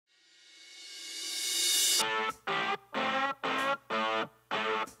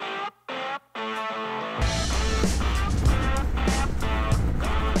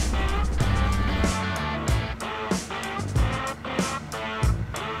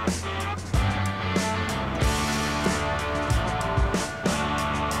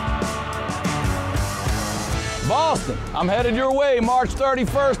listen, I'm headed your way March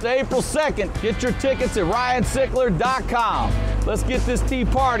 31st to April 2nd. Get your tickets at RyanSickler.com. Let's get this tea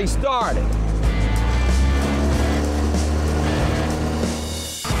party started.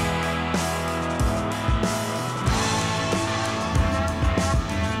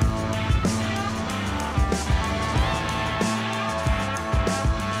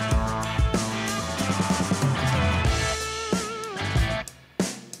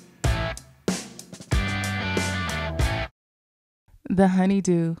 The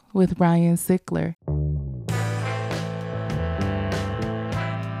HoneyDew with Ryan Sickler.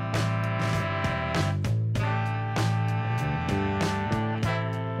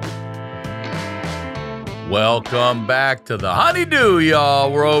 Welcome back to the HoneyDew,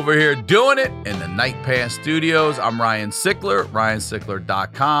 y'all. We're over here doing it in the Night Pass Studios. I'm Ryan Sickler,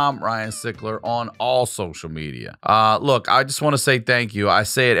 RyanSickler.com, Ryan Sickler on all social media. Look, I just want to say thank you. I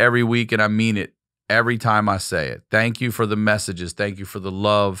say it every week and I mean it every time I say it. Thank you for the messages. Thank you for the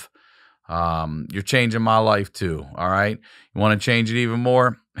love. You're changing my life too, all right? You want to change it even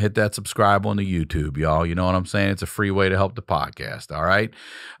more? Hit that subscribe on the YouTube, y'all. You know what I'm saying? It's a free way to help the podcast, all right?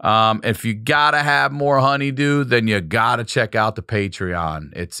 If you got to have more HoneyDew, then you got to check out the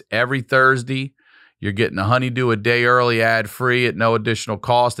Patreon. It's every Thursday. You're getting a HoneyDew a day early, ad-free at no additional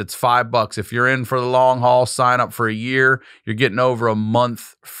cost. It's $5. If you're in for the long haul, sign up for a year. You're getting over a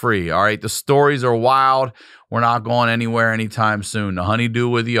month free, all right? The stories are wild. We're not going anywhere anytime soon. The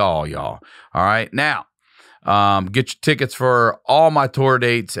HoneyDew with y'all. All right? Now, get your tickets for all my tour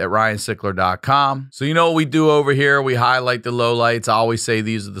dates at RyanSickler.com. So you know what we do over here? We highlight the lowlights. I always say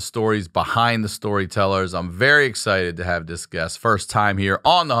these are the stories behind the storytellers. I'm very excited to have this guest. First time here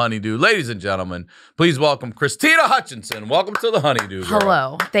on the HoneyDew. Ladies and gentlemen, please welcome Krystyna Hutchinson. Welcome to the HoneyDew, girl.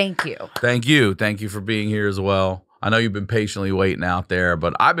 Hello. Thank you. Thank you. Thank you for being here as well. I know you've been patiently waiting out there,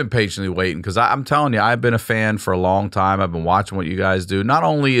 but I've been patiently waiting because I'm telling you, I've been a fan for a long time. I've been watching what you guys do, not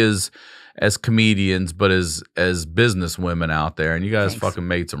only as comedians, but as business women out there. And you guys fucking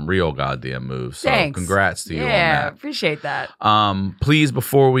made some real goddamn moves. So congrats to you on that. Yeah, appreciate that. Please,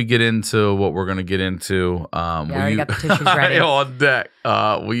 before we get into what we're going to get into, I already got the tissues ready. On deck.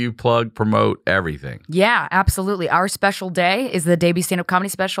 Will you plug, promote everything? Yeah, absolutely. Our special day is the debut stand-up comedy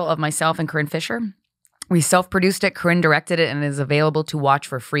special of myself and Corinne Fisher. We self-produced it, Corinne directed it, and it is available to watch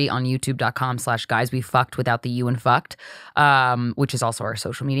for free on youtube.com/guys we fucked without the you and fucked, which is also our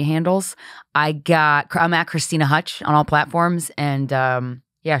social media handles. I'm at Krystyna Hutch on all platforms, and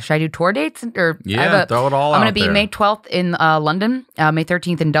yeah, should I do tour dates? Or yeah, throw it all out. I'm going to be May 12th in London, May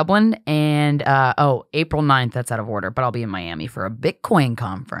 13th in Dublin, and April 9th, that's out of order, but I'll be in Miami for a Bitcoin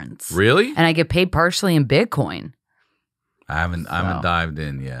conference. Really? And I get paid partially in Bitcoin. I haven't dived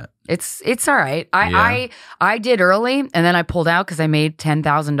in yet. It's all right. I did early and then I pulled out because I made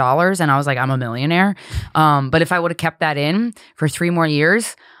 $10,000 and I was like, I'm a millionaire. But if I would have kept that in for 3 more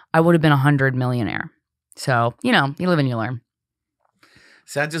years, I would have been 100 millionaire. So, you know, you live and you learn.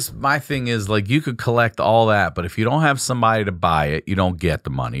 See, my thing is like you could collect all that, but if you don't have somebody to buy it, you don't get the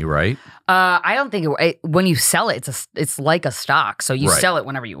money, right? I don't think when you sell it, it's like a stock. So you sell it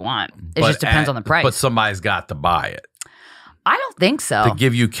whenever you want. It just depends on the price. But somebody's got to buy it. I don't think so. To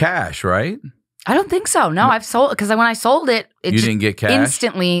give you cash, right? I don't think so. No, I've sold because when I sold it, you didn't get cash.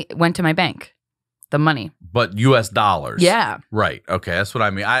 Instantly went to my bank, the money. But U.S. dollars. Yeah. Right. Okay, that's what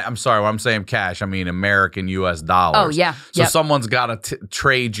I mean. I'm sorry. When I'm saying cash, I mean American U.S. dollars. Oh, yeah. So someone's got to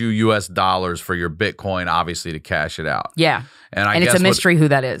trade you U.S. dollars for your Bitcoin, obviously, to cash it out. Yeah. And it's a mystery who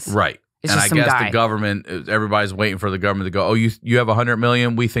that is. Right. It's and just I guess guy. the government, everybody's waiting for the government to go, oh, you have 100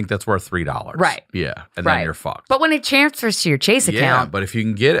 million? We think that's worth $3. Right. Yeah. And then you're fucked. But when it transfers to your Chase account. Yeah, but if you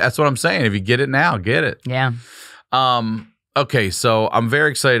can get it, that's what I'm saying. If you get it now, get it. Yeah. Okay, so I'm very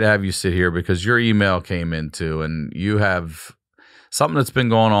excited to have you sit here because your email came in too, and you have something that's been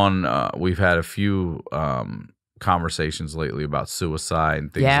going on. We've had a few conversations lately about suicide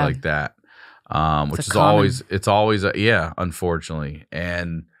and things like that, which is always unfortunately.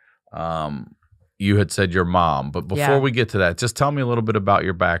 And you had said your mom, but before we get to that, just tell me a little bit about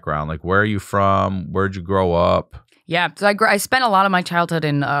your background. Like, where are you from? Where'd you grow up? Yeah, so I spent a lot of my childhood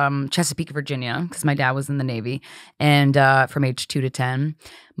in Chesapeake, Virginia, because my dad was in the Navy, and from age 2 to 10.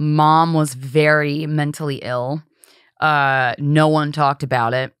 Mom was very mentally ill. No one talked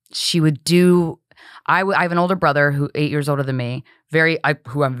about it. She would do. I have an older brother who 8 years older than me,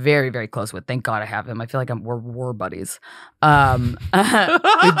 who I'm very, very close with. Thank God I have him. I feel like we're war buddies. We've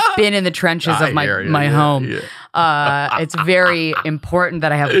been in the trenches of my home. Yeah. It's very important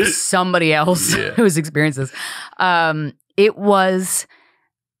that I have somebody else who's experienced this. It was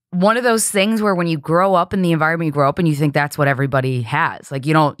one of those things where when you grow up in the environment you grow up in, you think that's what everybody has. Like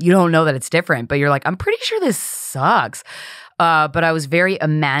you don't know that it's different, but you're like, I'm pretty sure this sucks. But I was very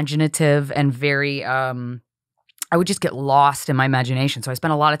imaginative and very, I would just get lost in my imagination. So I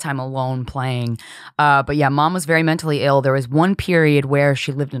spent a lot of time alone playing. But yeah, mom was very mentally ill. There was one period where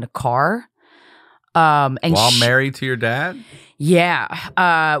she lived in a car. And while married to your dad?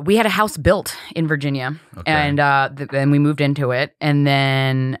 Yeah. We had a house built in Virginia, and then we moved into it. And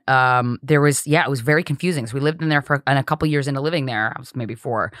then it was very confusing. So we lived in there and a couple years into living there, I was maybe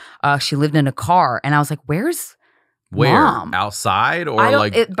 4. She lived in a car, and I was like, where's Mom? Outside or by another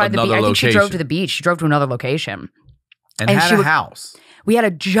the beach. I think she drove to the beach. She drove to another location. And had a house. We had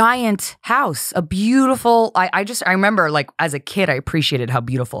a giant house, a beautiful, I remember like as a kid, I appreciated how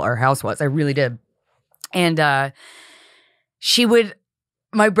beautiful our house was. I really did. And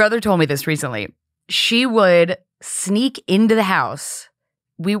my brother told me this recently. She would sneak into the house.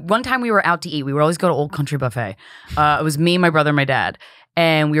 One time we were out to eat. We would always go to Old Country Buffet. It was me, my brother, and my dad.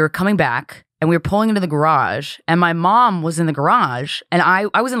 And we were coming back. And we were pulling into the garage, and my mom was in the garage, and I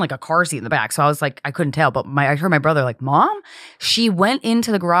was in like a car seat in the back, so I was like, I couldn't tell, but I heard my brother like, Mom? She went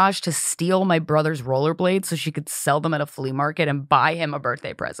into the garage to steal my brother's rollerblades so she could sell them at a flea market and buy him a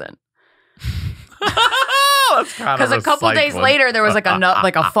birthday present. Because a couple days later, there was like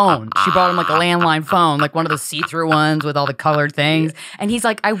a phone. She brought him like a landline phone, like one of the see-through ones with all the colored things, and he's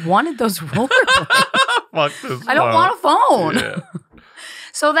like, I wanted those rollerblades. Fuck this I don't want a phone. Yeah.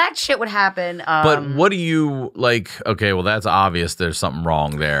 So that shit would happen. But what do you like? Okay, well, that's obvious. There's something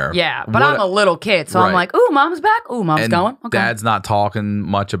wrong there. Yeah, but I'm a little kid, so I'm like, ooh, mom's back. Ooh, mom's going. Okay. Dad's not talking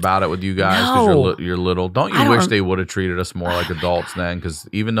much about it with you guys because you're little. Don't you wish they would have treated us more like adults then? Because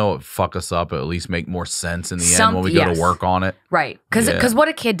even though it fuck us up, it at least make more sense in the end when we go to work on it. Right. Because what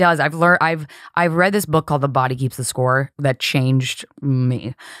a kid does, I've read this book called The Body Keeps the Score that changed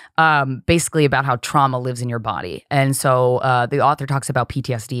me. Basically about how trauma lives in your body. And so the author talks about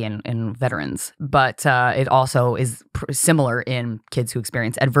PTSD in veterans, but it also is similar in kids who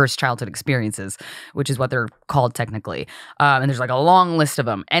experience adverse childhood experiences, which is what they're called technically. And there's like a long list of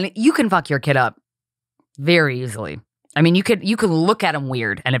them. And you can fuck your kid up very easily. I mean, you could look at them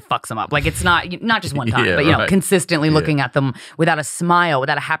weird and it fucks them up. Like it's not just one time, but consistently looking at them without a smile,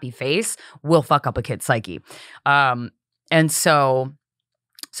 without a happy face will fuck up a kid's psyche. And so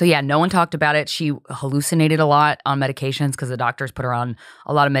yeah, no one talked about it. She hallucinated a lot on medications because the doctors put her on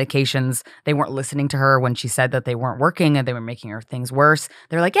a lot of medications. They weren't listening to her when she said that they weren't working and they were making her things worse.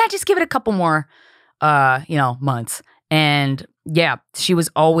 They're like, yeah, just give it a couple more, months. And yeah, she was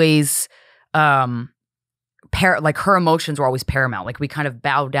always, like her emotions were always paramount. Like we kind of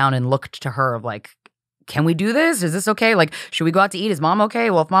bowed down and looked to her of like, can we do this? Is this okay? Like, should we go out to eat? Is mom okay?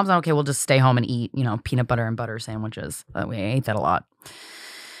 Well, if mom's not okay, we'll just stay home and eat, peanut butter and butter sandwiches. We ate that a lot.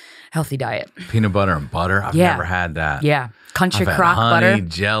 Healthy diet. Peanut butter and butter? I've never had that. Yeah. Country I've crock had honey, butter.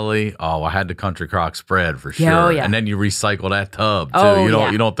 jelly. Oh, I had the country crock spread for sure. Oh, yeah. And then you recycle that tub too. Oh,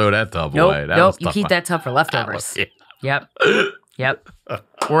 You don't throw that tub away. Nope. You keep that tub for leftovers. Yep.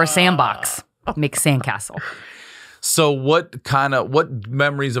 Or a sandbox. Make sandcastle. So what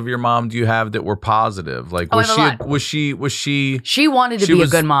memories of your mom do you have that were positive? Like was she She wanted to be a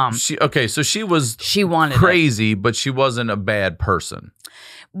good mom. She was wanted crazy, but she wasn't a bad person.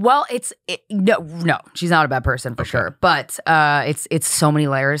 Well, no, she's not a bad person for sure. But it's so many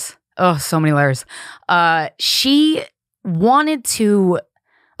layers. Oh, so many layers. She wanted to,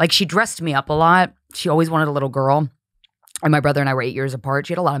 like, she dressed me up a lot. She always wanted a little girl. And my brother and I were 8 years apart.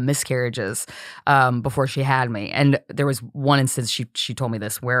 She had a lot of miscarriages before she had me. And there was one instance, she told me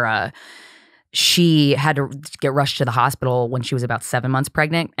this, where she had to get rushed to the hospital when she was about 7 months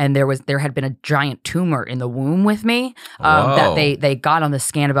pregnant. And there had been a giant tumor in the womb with me that they got on the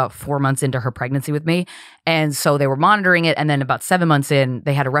scan about 4 months into her pregnancy with me. And so they were monitoring it. And then about 7 months in,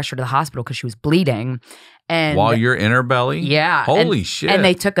 they had to rush her to the hospital because she was bleeding. And while you're in her belly? Yeah. Holy shit. And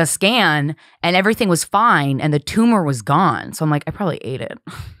they took a scan and everything was fine and the tumor was gone. So I'm like, I probably ate it.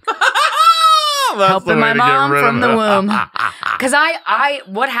 Helping my mom from the womb. Because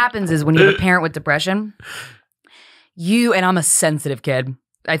what happens is when you have a parent with depression, and I'm a sensitive kid.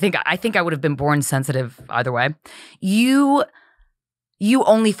 I think I would have been born sensitive either way. You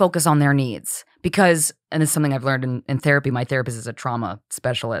only focus on their needs because and this is something I've learned in therapy. My therapist is a trauma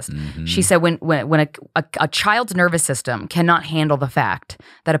specialist. She said when a child's nervous system cannot handle the fact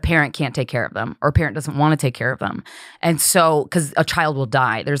that a parent can't take care of them or a parent doesn't want to take care of them, and so because a child will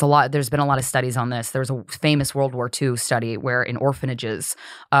die. There's been a lot of studies on this. There was a famous World War II study where in orphanages,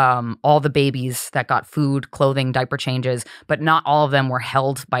 all the babies that got food, clothing, diaper changes, but not all of them were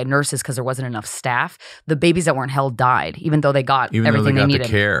held by nurses because there wasn't enough staff. The babies that weren't held died, even though they got everything they needed. The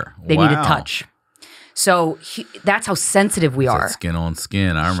care. They needed touch. So that's how sensitive we are. Skin on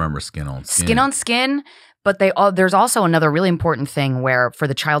skin. I remember skin on skin. Skin on skin. But there's also another really important thing where for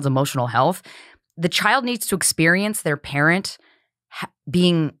the child's emotional health, the child needs to experience their parent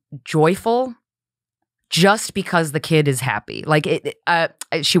being joyful just because the kid is happy. Like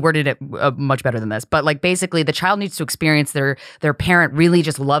she worded it much better than this, but like basically the child needs to experience their parent really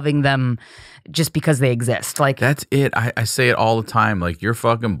just loving them just because they exist. Like that's it. I say it all the time. Like your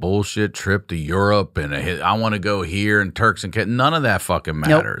fucking bullshit trip to Europe and I want to go here and Turks and Caicos. None of that fucking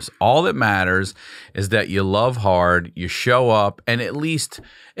matters. Nope. All that matters is that you love hard, you show up, and at least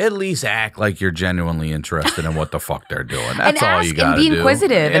act like you're genuinely interested in what the fuck they're doing. That's all you got to do. And be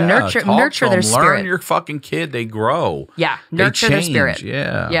inquisitive and nurture their spirit. Learn your fucking kid. They grow. Yeah, nurture their spirit.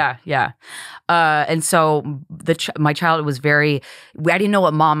 Yeah. And so my child was I didn't know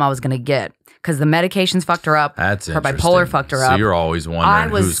what mom I was going to get because the medications fucked her up. That's her bipolar fucked her up. So you're always wondering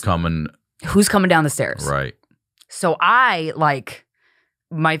who's coming down the stairs. Right. So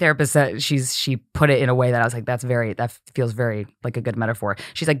my therapist said she put it in a way that I was like, that feels very like a good metaphor.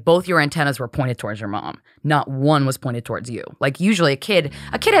 She's like, both your antennas were pointed towards your mom. Not one was pointed towards you. Like usually a kid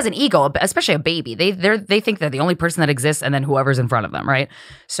has an ego, especially a baby. They think they're the only person that exists and then whoever's in front of them, right?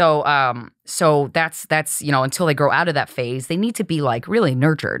 So that's until they grow out of that phase, they need to be like really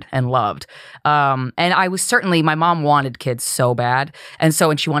nurtured and loved. And I was certainly, my mom wanted kids so bad. And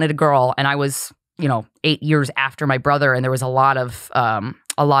she wanted a girl, and I was 8 years after my brother, and there was a lot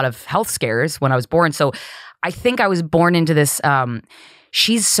of health scares when I was born. So I think I was born into this.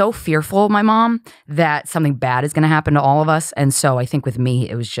 She's so fearful, my mom, that something bad is going to happen to all of us. And so I think with me,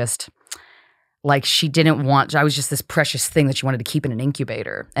 it was just like I was just this precious thing that she wanted to keep in an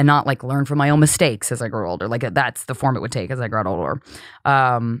incubator and not like learn from my own mistakes as I grew older. Like that's the form it would take as I got older.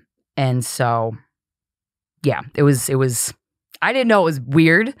 And so, yeah, it was. I didn't know it was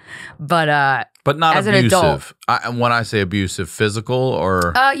weird, but not as abusive. An adult, when I say abusive, physical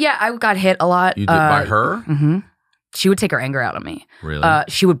or yeah, I got hit a lot. You did by her? Mm-hmm. She would take her anger out on me. Really?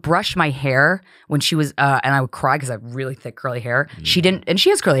 She would brush my hair when she was, and I would cry because I have really thick curly hair. Yeah. She didn't, and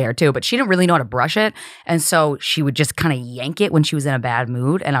she has curly hair too, but she didn't really know how to brush it, and so she would just kind of yank it when she was in a bad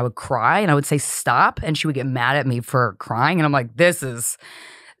mood, and I would cry, and I would say stop, and she would get mad at me for crying, and I'm like, so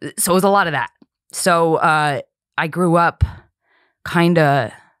it was a lot of that. So I grew up kind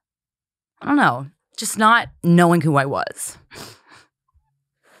of, I don't know, just not knowing who I was.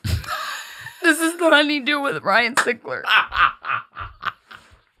 This is the HoneyDew with Ryan Sickler.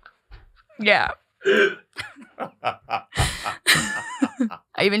 Yeah.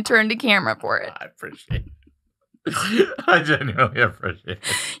 I even turned the camera for it. I appreciate it. I genuinely appreciate it.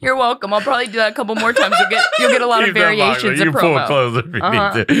 You're welcome. I'll probably do that a couple more times. You'll get a lot of variations in promo. You pull clothes if you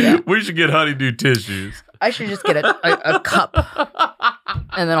need to. Yeah. We should get HoneyDew tissues. I should just get a cup,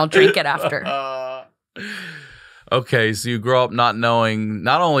 and then I'll drink it after. Okay, so you grow up not knowing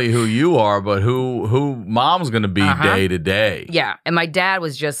not only who you are, but who mom's going to be day to day. Yeah, and my dad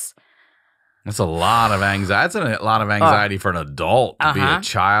was just... That's a lot of anxiety. That's a lot of anxiety for an adult to be a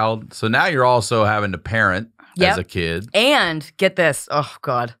child. So now you're also having to parent as a kid. And get this. Oh,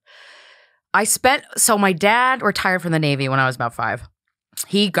 God. So my dad retired from the Navy when I was about 5.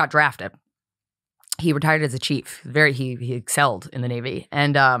 He got drafted. He retired as a chief. He excelled in the Navy.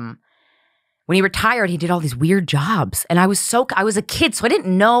 And when he retired, he did all these weird jobs. And I was a kid, so I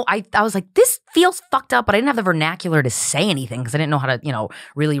didn't know. I was like, this feels fucked up, but I didn't have the vernacular to say anything because I didn't know how to,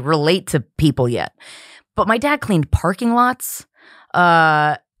 really relate to people yet. But my dad cleaned parking lots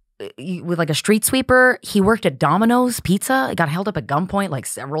with like a street sweeper. He worked at Domino's Pizza. He got held up at gunpoint like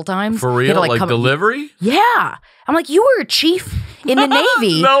several times. For real? Like delivery? Yeah. I'm like, you were a chief in the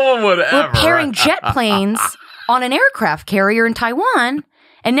Navy. No one would ever. Repairing jet planes on an aircraft carrier in Taiwan,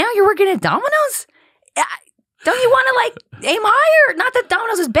 and now you're working at Domino's? Don't you want to like aim higher? Not that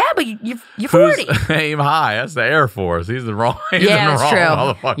Domino's is bad, but you're 40. Aim high. That's the Air Force. He's the wrong. He's yeah, it's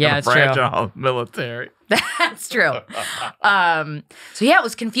true. Yeah, it's branch true. Of military. That's true. So yeah, it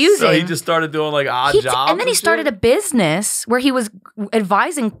was confusing. So he just started doing like odd jobs, and then he started a business where he was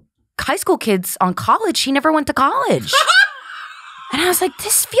advising high school kids on college. He never went to college. And I was like,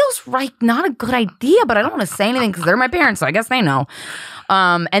 this feels not a good idea, but I don't want to say anything because they're my parents, so I guess they know.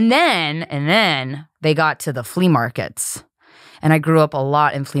 And then they got to the flea markets. And I grew up a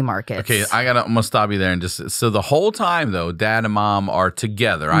lot in flea markets. Okay, I'm gonna stop you there and just so the whole time though, Dad and Mom are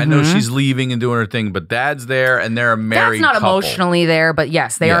together. I know she's leaving and doing her thing, but Dad's there and they're a married Dad's not couple. Emotionally there, but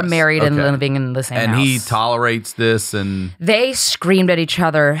yes, they are married and living in the same house. And he tolerates this and they screamed at each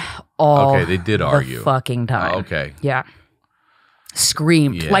other all they did argue the fucking time. Okay. Yeah.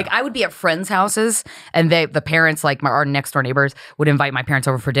 Screamed. Yeah. Like I would be at friends' houses and the parents, like our next door neighbors, would invite my parents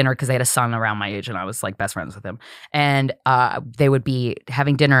over for dinner because they had a son around my age and I was like best friends with him. And they would be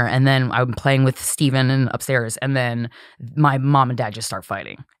having dinner and then I'm playing with Steven and upstairs and then my mom and dad just start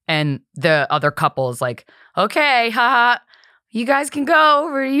fighting. And the other couple is like, okay, haha, you guys can go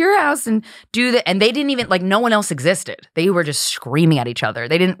over to your house and do that. And they didn't even, like, no one else existed. They were just screaming at each other.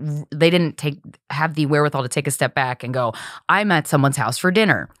 They didn't have the wherewithal to take a step back and go, I'm at someone's house for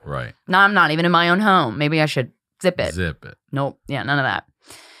dinner. Right. No, I'm not even in my own home. Maybe I should zip it. Nope. Yeah, none of that.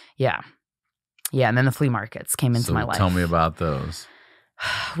 Yeah. Yeah, and then the flea markets came into my life. Tell me about those.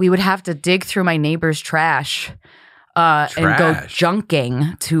 We would have to dig through my neighbor's trash. And go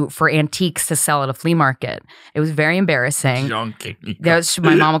junking for antiques to sell at a flea market. It was very embarrassing. Junking. That's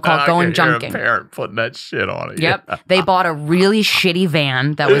my mom would call it going junking. A parent putting that shit on it. Yep. Yeah. They bought a really shitty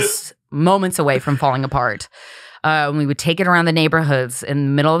van that was moments away from falling apart. We would take it around the neighborhoods in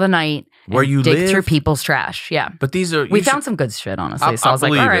the middle of the night. Where you dig live? Through people's trash. Yeah. But these are we found some good shit, honestly. So I was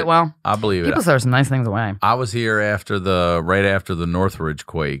like, all right, well, I believe people throw some nice things away. I was here right after the Northridge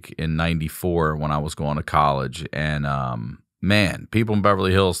quake in '94 when I was going to college, and man, people in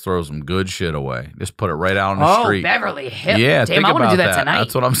Beverly Hills throw some good shit away. Just put it right out on the street. Oh, Beverly Hills. Yeah, damn, think I want to about do that tonight.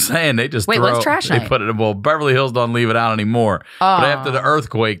 That's what I'm saying. They just what's trash night? They put it. Well, Beverly Hills don't leave it out anymore. But after the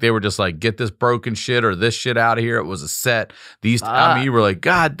earthquake, they were just like, get this broken shit or this shit out of here. It was a set. I mean, you were like,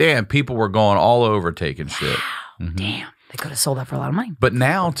 God damn, people were going all over taking shit. Mm-hmm. Damn. They could have sold that for a lot of money. But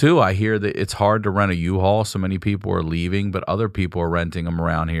now, too, I hear that it's hard to rent a U-Haul. So many people are leaving, but other people are renting them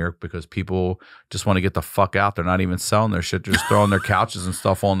around here because people just want to get the fuck out. They're not even selling their shit. They're just throwing their couches and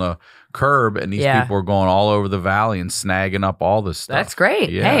stuff on the curb, and these people are going all over the valley and snagging up all this stuff. That's great.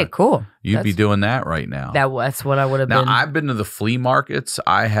 Yeah. Hey, cool. You'd be doing that right now. That's what I would have been. Now, I've been to the flea markets.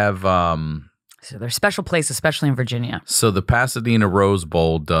 I have... So they're special place, especially in Virginia. So the Pasadena Rose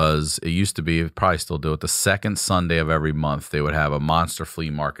Bowl it used to be, probably still do it, the second Sunday of every month, they would have a monster flea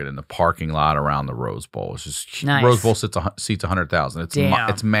market in the parking lot around the Rose Bowl. It's just nice. Rose Bowl seats 100,000.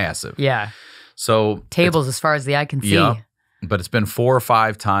 It's massive. Yeah. So tables as far as the eye can see. Yep. But it's been 4 or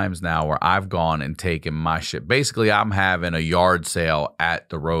 5 times now where I've gone and taken my shit. Basically, I'm having a yard sale at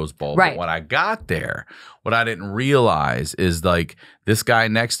the Rose Bowl. Right. But when I got there, what I didn't realize is like this guy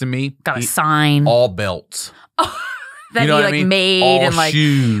next to me got a sign, all belts. That he made all and like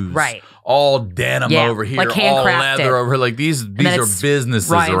shoes, right. All denim over here, like all leather over here. Like these are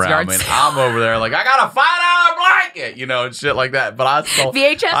businesses around me. And I'm over there like I got a $5 blanket, and shit like that. But I sell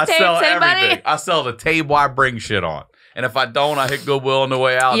VHS tapes, everything. I sell the table. I bring shit on. And if I don't, I hit Goodwill on the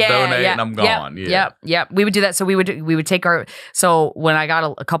way out, donate, and I'm gone. Yep. We would do that. So we would take so when I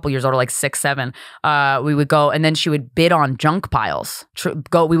got a couple years older, like 6, 7, we would go, and then she would bid on junk piles.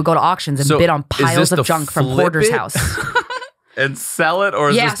 We would go to auctions and bid on piles of junk from Hoarder's house. And sell it,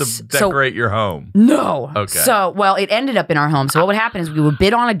 or is this to decorate your home? No. Okay. So, it ended up in our home. So what would happen is we would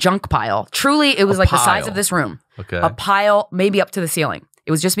bid on a junk pile. Truly, it was like the size of this room. Okay. A pile, maybe up to the ceiling.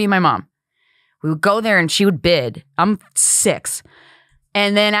 It was just me and my mom. We would go there and she would bid. I'm 6.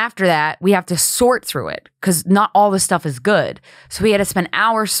 And then after that, we have to sort through it because not all the stuff is good. So we had to spend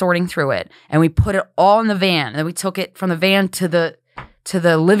hours sorting through it. And we put it all in the van. And then we took it from the van to the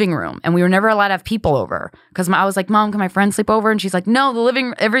living room. And we were never allowed to have people over. Because I was like, Mom, can my friend sleep over? And she's like, no,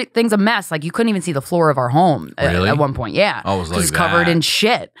 everything's a mess. Like you couldn't even see the floor of our home at one point. Yeah. Oh, it was like it's covered in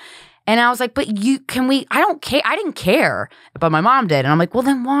shit. And I was like, but I don't care. I didn't care, but my mom did. And I'm like, well,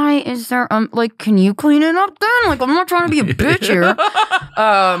 then why is there, can you clean it up then? Like, I'm not trying to be a bitch here.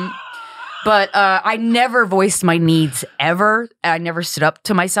 But I never voiced my needs ever. I never stood up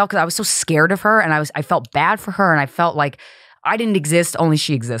to myself because I was so scared of her. And I felt bad for her. And I felt like I didn't exist, only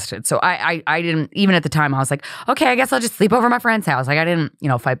she existed. So I didn't, even at the time, I was like, okay, I guess I'll just sleep over at my friend's house. Like I didn't,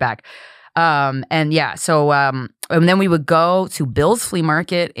 fight back. And then we would go to Bill's Flea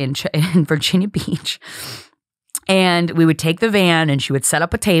Market in Virginia Beach, and we would take the van, and she would set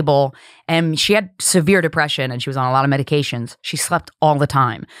up a table, and she had severe depression, and she was on a lot of medications. She slept all the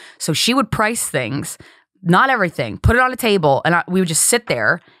time. So she would price things, not everything, put it on a table, and we would just sit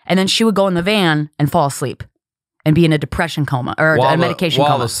there, and then she would go in the van and fall asleep and be in a depression coma or a medication coma.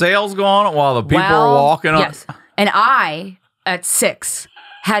 While the sales going on, while the people are walking up. Yes. And I at 6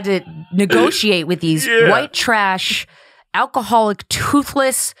 had to negotiate with these white trash, alcoholic,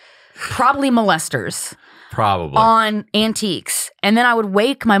 toothless, probably molesters. Probably. On antiques. And then I would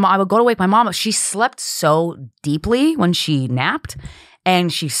wake my mom. I would go to wake my mom up. She slept so deeply when she napped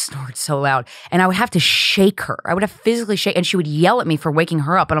and she snored so loud. And I would have to shake her. I would have physically shake. And she would yell at me for waking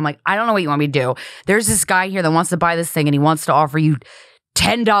her up. And I'm like, I don't know what you want me to do. There's this guy here that wants to buy this thing and he wants to offer you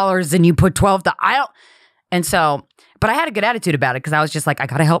 $10 and you put $12. And so, but I had a good attitude about it because I was just like, I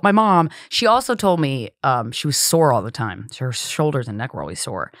got to help my mom. She also told me she was sore all the time. Her shoulders and neck were always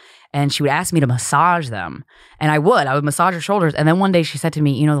sore. And she would ask me to massage them. And I would massage her shoulders. And then one day she said to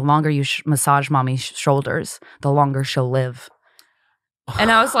me, you know, the longer you massage mommy's shoulders, the longer she'll live. And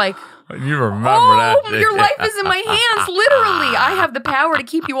I was like, you remember that? Your life is in my hands. Literally. I have the power to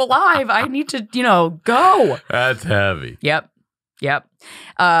keep you alive. I need to, go. That's heavy. Yep.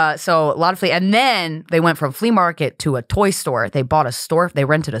 So a lot of flea. And then they went from flea market to a toy store. They bought a store. They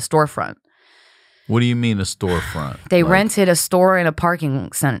rented a storefront. What do you mean a storefront? They rented a store in a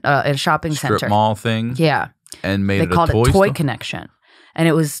parking center, a shopping center. Strip mall thing? Yeah. And made they it a called toy it Toy store? Connection. And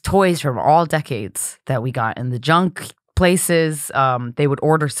it was toys from all decades that we got in the junk places. They would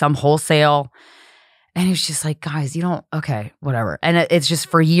order some wholesale. And it was just like, guys, okay, whatever. And it's just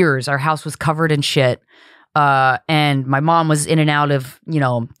for years, our house was covered in shit. And my mom was in and out of,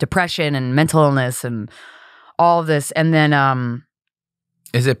 depression and mental illness and all of this. And then,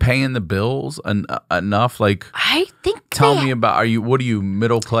 is it paying the bills enough? Like, I think. Tell me about. What are you,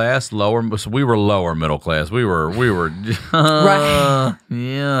 middle class, lower? So we were lower middle class. We were. Right.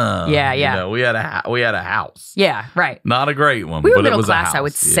 Yeah. Yeah. We had a house. Yeah. Right. Not a great one. We were but middle it was class, a house. I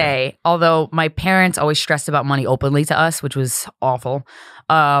would say. Although my parents always stressed about money openly to us, which was awful.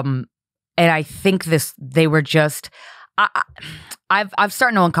 And I think they were just. I've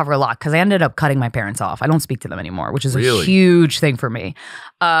started to uncover a lot because I ended up cutting my parents off. I don't speak to them anymore, which is a huge thing for me.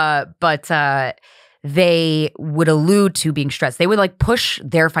 But they would allude to being stressed. They would push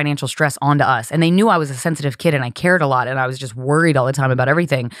their financial stress onto us. And they knew I was a sensitive kid and I cared a lot and I was just worried all the time about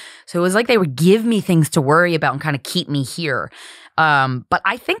everything. So it was like they would give me things to worry about and kind of keep me here. But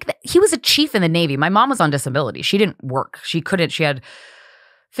I think that he was a chief in the Navy. My mom was on disability. She didn't work. She had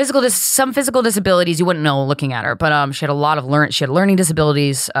some physical disabilities you wouldn't know looking at her, but she had a lot of learning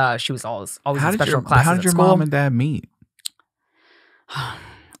disabilities. She was always in special classes. How did your mom and dad meet?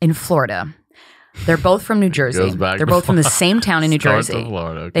 In Florida. They're both from New Jersey. They're both from the same town in New Jersey.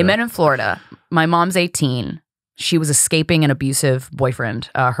 Florida, okay. They met in Florida. My mom's 18. She was escaping an abusive boyfriend.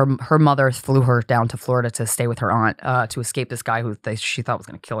 Her mother flew her down to Florida to stay with her aunt to escape this guy who she thought was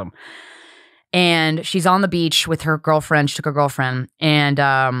going to kill him. And she's on the beach with her girlfriend. She took her girlfriend,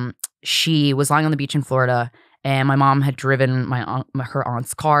 and she was lying on the beach in Florida. And my mom had driven her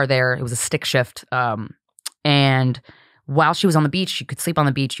aunt's car there. It was a stick shift. And while she was on the beach, she could sleep on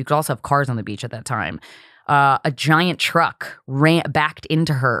the beach. You could also have cars on the beach at that time. A giant truck backed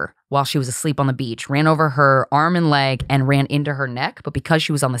into her while she was asleep on the beach, ran over her arm and leg and ran into her neck. But because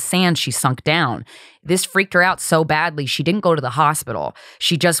she was on the sand, she sunk down. This freaked her out so badly, she didn't go to the hospital.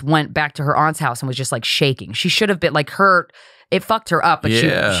 She just went back to her aunt's house and was just shaking. She should have been it fucked her up, but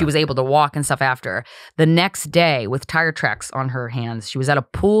she was able to walk and stuff after. The next day, with tire tracks on her hands, she was at a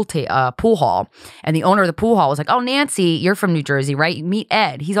pool hall, and the owner of the pool hall was like, "Oh, Nancy, you're from New Jersey, right? Meet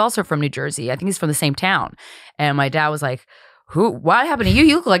Ed. He's also from New Jersey. I think he's from the same town." And my dad was like, what happened to you?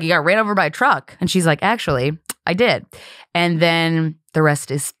 You look like you got ran over by a truck. And she's like, actually, I did. And then the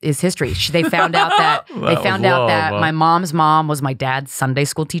rest is history. They found out that my mom's mom was my dad's Sunday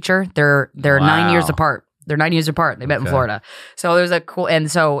school teacher. They're 9 years apart. They're 9 years apart. They met in Florida. So there's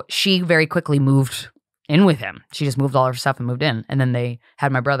and so she very quickly moved in with him. She just moved all her stuff and moved in. And then they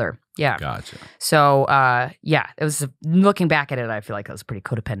had my brother. Yeah. Gotcha. So it was, looking back at it, I feel like it was pretty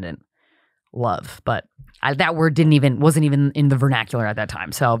codependent love, but that word wasn't even in the vernacular at that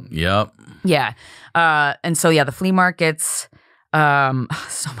time. So yep. Yeah. And so the flea markets, so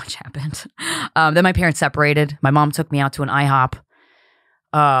much happened. Then my parents separated. My mom took me out to an IHOP,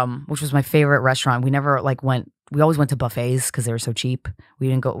 which was my favorite restaurant. We never we always went to buffets because they were so cheap. We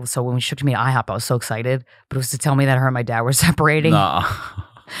didn't go. So when she took me to IHOP, I was so excited, but it was to tell me that her and my dad were separating. Nah.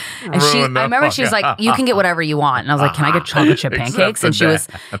 And I remember she was like, "You can get whatever you want." And I was like, "Can I get chocolate chip pancakes?" And she was,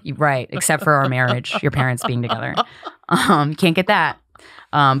 "Right, except for our marriage, your parents being together. Can't get that.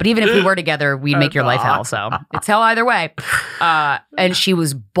 But even if we were together, we'd make your life hell. So it's hell either way." And she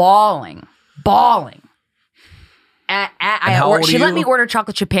was bawling. She let me order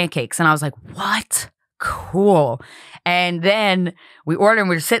chocolate chip pancakes, and I was like, "What? Cool." And then we ordered, and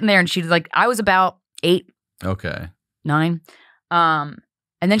we were sitting there, and she was like, I was about 8, okay, 9.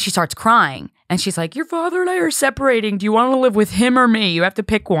 And then she starts crying. And she's like, your father and I are separating. Do you want to live with him or me? You have to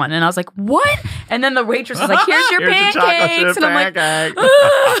pick one. And I was like, what? And then the waitress was like, here's your pancakes. And I'm like,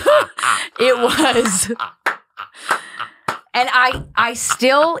 it was. And I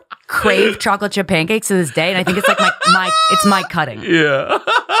still crave chocolate chip pancakes to this day. And I think it's like it's my cutting. Yeah.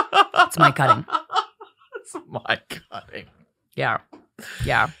 It's my cutting. It's my cutting. Yeah.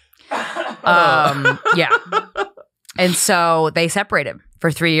 Yeah. Yeah. And so they separated for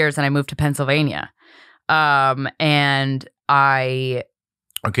 3 years and I moved to Pennsylvania. And I.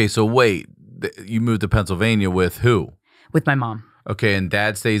 Okay, so wait. You moved to Pennsylvania with who? With my mom. Okay, and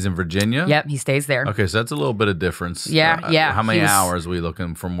dad stays in Virginia? Yep, he stays there. Okay, so that's a little bit of difference. Yeah. How many hours are we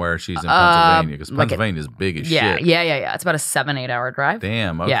looking from where she's in Pennsylvania? Because Pennsylvania is big as shit. Yeah. It's about a 7-8 hour drive.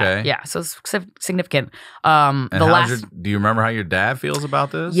 Damn, okay. Yeah, so it's significant. And do you remember how your dad feels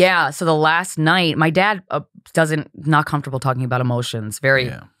about this? Yeah, so the last night, my dad not comfortable talking about emotions.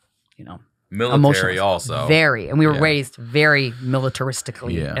 Very, military also. Very. And we were raised very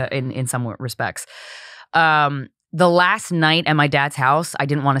militaristically in some respects. The last night at my dad's house, I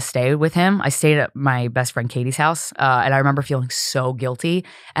didn't want to stay with him. I stayed at my best friend Katie's house, and I remember feeling so guilty.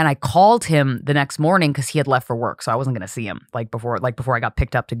 And I called him the next morning because he had left for work, so I wasn't going to see him before I got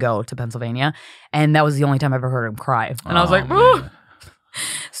picked up to go to Pennsylvania. And that was the only time I ever heard him cry. And I was like, oh.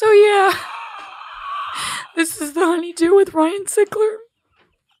 So yeah, this is the HoneyDew with Ryan Sickler.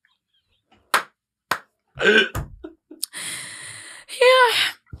 Yeah.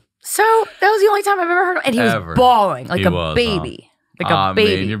 So that was the only time I've ever heard him. And he was bawling like a baby. Like a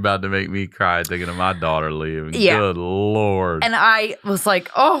baby. Man, you're about to make me cry thinking of my daughter leaving. Yeah. Good Lord. And I was like,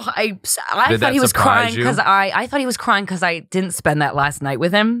 I thought he was crying because I thought he was crying because I didn't spend that last night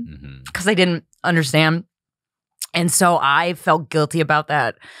with him because I didn't understand. And so I felt guilty about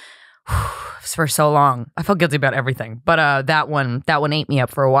that for so long. I felt guilty about everything. But that one ate me up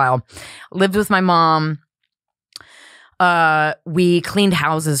for a while. Lived with my mom. We cleaned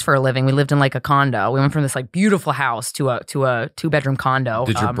houses for a living. We lived in like a condo. We went from this like beautiful house to a 2-bedroom condo.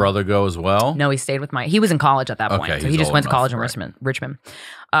 Did your brother go as well? No, he stayed with he was in college at that point. So he just went to college in Richmond.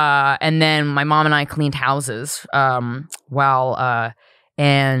 And then my mom and I cleaned houses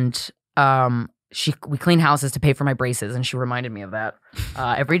we cleaned houses to pay for my braces, and she reminded me of that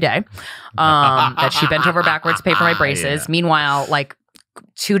every day. That she bent over backwards to pay for my braces. Yeah. Meanwhile, like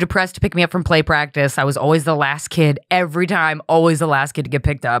too depressed to pick me up from play practice. I was always the last kid every time, always the last kid to get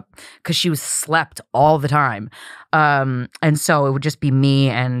picked up because she was slept all the time. And so it would just be me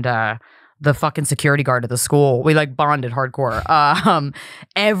and the fucking security guard at the school. We like bonded hardcore.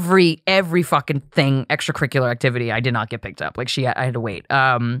 Every fucking thing, extracurricular activity, I did not get picked up. Like I had to wait.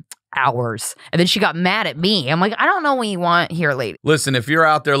 Hours. And then she got mad at me. I'm like, I don't know what you want here, lady. Listen, if you're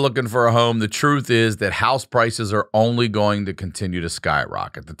out there looking for a home, the truth is that house prices are only going to continue to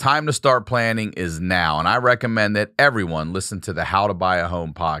skyrocket. The time to start planning is now, and I recommend that everyone listen to the How to Buy a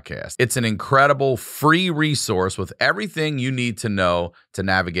Home podcast. It's an incredible free resource with everything you need to know to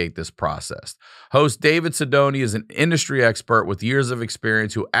navigate this process. Host David Sidoni is an industry expert with years of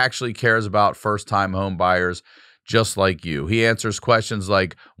experience who actually cares about first-time home buyers just like you. He answers questions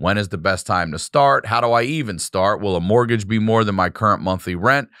like, when is the best time to start? How do I even start? Will a mortgage be more than my current monthly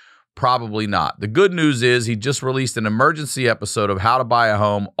rent? Probably not. The good news is he just released an emergency episode of How to Buy a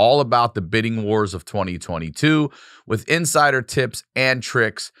Home, all about the bidding wars of 2022 with insider tips and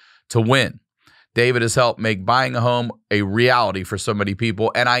tricks to win. David has helped make buying a home a reality for so many people.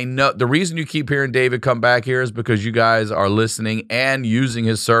 And I know the reason you keep hearing David come back here is because you guys are listening and using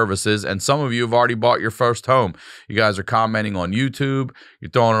his services. And some of you have already bought your first home. You guys are commenting on YouTube.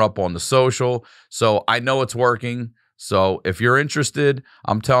 You're throwing it up on the social. So I know it's working. So if you're interested,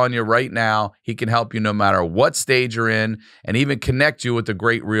 I'm telling you right now, he can help you no matter what stage you're in and even connect you with a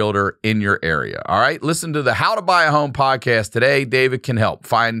great realtor in your area. All right, listen to the How to Buy a Home podcast today. David can help.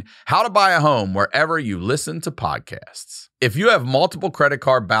 Find How to Buy a Home wherever you listen to podcasts. If you have multiple credit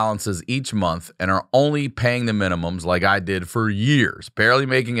card balances each month and are only paying the minimums like I did for years, barely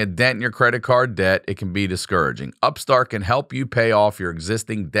making a dent in your credit card debt, it can be discouraging. Upstart can help you pay off your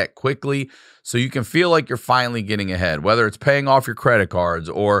existing debt quickly so you can feel like you're finally getting ahead, whether it's paying off your credit cards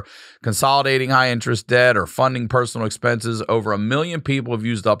or consolidating high-interest debt or funding personal expenses. Over 1 million people have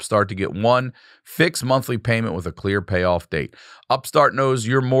used Upstart to get one fixed monthly payment with a clear payoff date. Upstart knows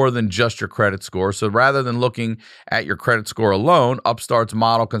you're more than just your credit score, so rather than looking at your credit score alone, Upstart's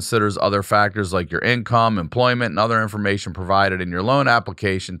model considers other factors like your income, employment, and other information provided in your loan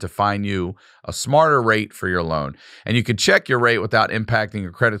application to find you a smarter rate for your loan. And you can check your rate without impacting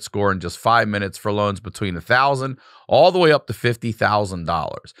your credit score in just 5 minutes for loans between $1,000 all the way up to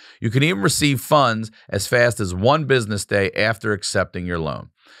 $50,000. You can even receive funds as fast as 1 business day after accepting your loan.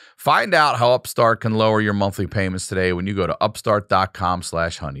 Find out how Upstart can lower your monthly payments today when you go to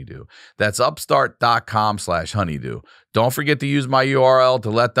upstart.com/honeydew. That's upstart.com/honeydew. Don't forget to use my URL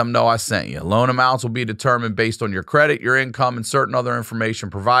to let them know I sent you. Loan amounts will be determined based on your credit, your income, and certain other information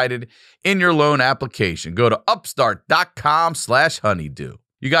provided in your loan application. Go to upstart.com/honeydew.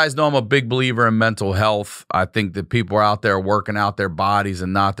 You guys know I'm a big believer in mental health. I think that people are out there working out their bodies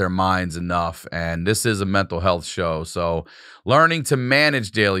and not their minds enough. And this is a mental health show. So learning to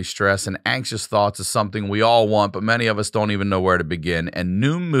manage daily stress and anxious thoughts is something we all want, but many of us don't even know where to begin. And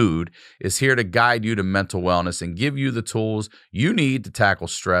Noom Mood is here to guide you to mental wellness and give you the tools you need to tackle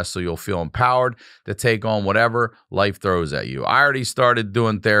stress so you'll feel empowered to take on whatever life throws at you. I already started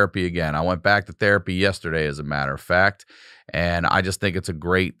doing therapy again. I went back to therapy yesterday, as a matter of fact. And I just think it's a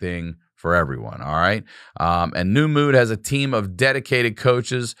great thing for everyone, all right? And Noom Mood has a team of dedicated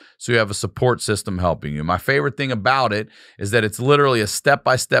coaches, so you have a support system helping you. My favorite thing about it is that it's literally a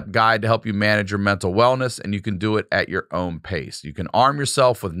step-by-step guide to help you manage your mental wellness, and you can do it at your own pace. You can arm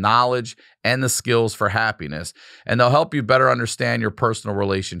yourself with knowledge and the skills for happiness, and they'll help you better understand your personal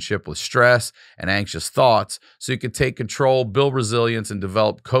relationship with stress and anxious thoughts so you can take control, build resilience, and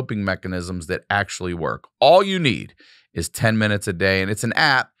develop coping mechanisms that actually work. All you need is 10 minutes a day, and it's an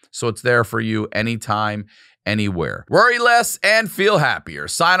app, so it's there for you anytime, anywhere. Worry less and feel happier.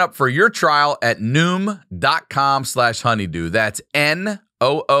 Sign up for your trial at Noom.com/honeydew. That's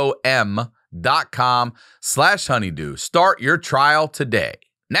NOOM.com/honeydew. Start your trial today.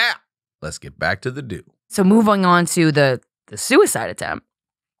 Now, let's get back to the do. So moving on to the suicide attempt.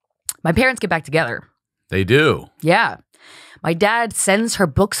 My parents get back together. They do. Yeah. My dad sends her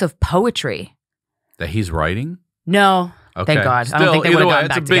books of poetry. That he's writing? No. Okay. Thank God. Still, I don't think they would have gotten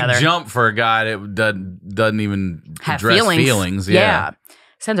back together. It's a big jump for a guy that doesn't even address feelings. Yeah.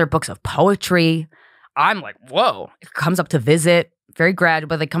 Sends her books of poetry. I'm like, whoa. It comes up to visit. Very gradual,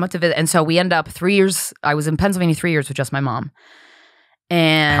 but they come up to visit. And so we end up 3 years. I was in Pennsylvania 3 years with just my mom.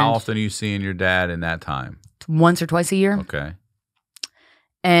 And how often are you seeing your dad in that time? Once or twice a year. Okay.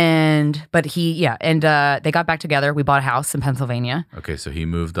 They got back together. We bought a house in Pennsylvania. Okay, so he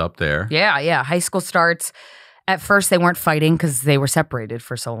moved up there. Yeah. High school starts. At first, they weren't fighting because they were separated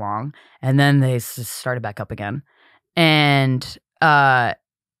for so long. And then they just started back up again. And, but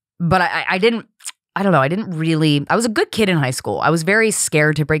I didn't really, I was a good kid in high school. I was very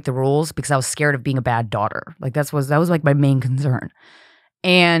scared to break the rules because I was scared of being a bad daughter. Like that was like my main concern.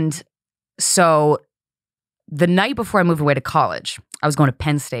 And so the night before I moved away to college, I was going to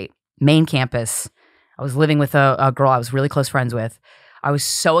Penn State, main campus. I was living with a girl I was really close friends with. I was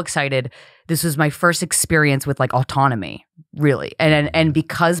so excited. This was my first experience with like autonomy, really. And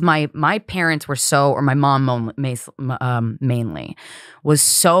because my parents were so, or my mom mainly, was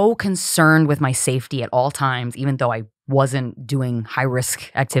so concerned with my safety at all times, even though I wasn't doing high risk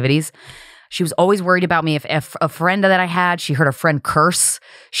activities. She was always worried about me. If a friend that I had, she heard a friend curse,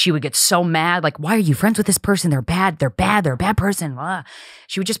 she would get so mad. Like, why are you friends with this person? They're bad. They're a bad person.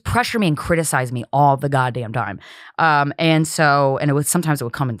 She would just pressure me and criticize me all the goddamn time. Sometimes it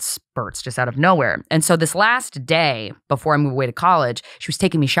would come in spurts just out of nowhere. And so this last day before I moved away to college, she was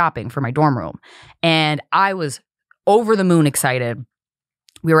taking me shopping for my dorm room. And I was over the moon excited.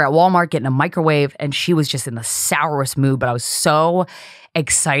 We were at Walmart getting a microwave, and she was just in the sourest mood, but I was so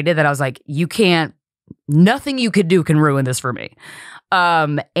excited that I was like, nothing you could do can ruin this for me.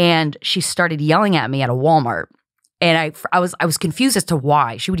 And she started yelling at me at a Walmart. And I was confused as to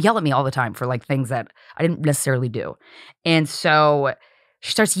why. She would yell at me all the time for like things that I didn't necessarily do. And so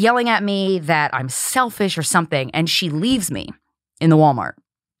she starts yelling at me that I'm selfish or something, and she leaves me in the Walmart.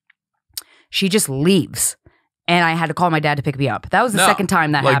 She just leaves. And I had to call my dad to pick me up. That was the second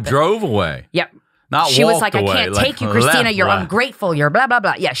time that happened. Like drove away. Yep. Not she was like, away, I can't like take you, Krystyna. left, You're left. ungrateful. You're blah, blah,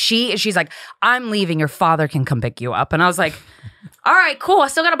 blah. Yeah, she's like, I'm leaving. Your father can come pick you up. And I was like, all right, cool. I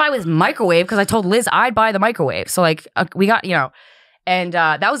still got to buy this microwave because I told Liz I'd buy the microwave. So like we got, and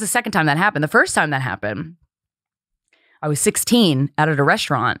that was the second time that happened. The first time that happened, I was 16 out at a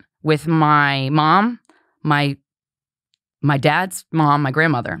restaurant with my mom, my dad's mom, my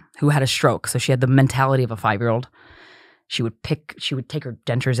grandmother, who had a stroke. So she had the mentality of a 5-year-old. She would take her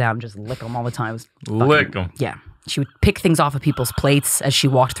dentures out and just lick them all the time. Lick them. Yeah. She would pick things off of people's plates as she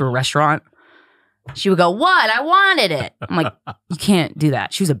walked through a restaurant. She would go, "What? I wanted it." I'm like, you can't do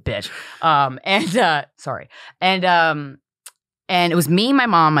that. She was a bitch. Sorry. And it was me, my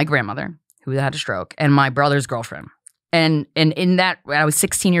mom, my grandmother, who had a stroke, and my brother's girlfriend. And in that, I was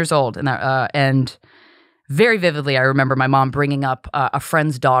 16 years old, and very vividly, I remember my mom bringing up a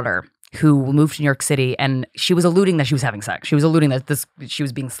friend's daughter who moved to New York City, and she was alluding that she was having sex. She was alluding that she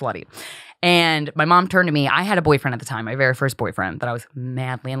was being slutty. And my mom turned to me. I had a boyfriend at the time, my very first boyfriend that I was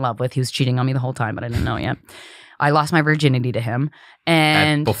madly in love with. He was cheating on me the whole time, but I didn't know it yet. I lost my virginity to him.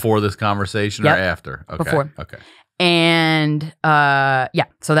 And before this conversation or after? Okay. Before. Okay. And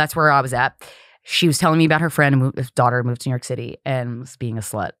so that's where I was at. She was telling me about her friend, his daughter moved to New York City and was being a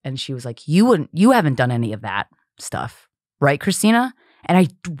slut. And she was like, you haven't done any of that stuff, right, Krystyna? And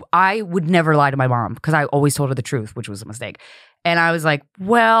I would never lie to my mom because I always told her the truth, which was a mistake. And I was like,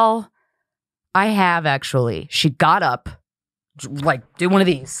 well, I have actually. She got up, like, did one of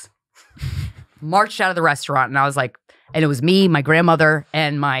these, marched out of the restaurant, and I was like, and it was me, my grandmother,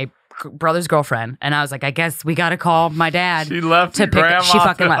 and my brother's girlfriend, and I was like, I guess we got to call my dad. She left to your grandma. She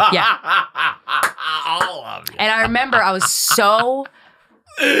fucking left, yeah. All of you. And I remember I was so,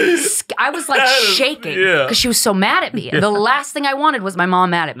 I was like shaking because she was so mad at me. And the last thing I wanted was my mom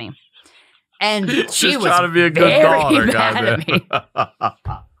mad at me. And she was trying to be a good very daughter, mad at me.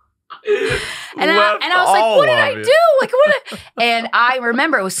 And I was like, what did I do? Like, And I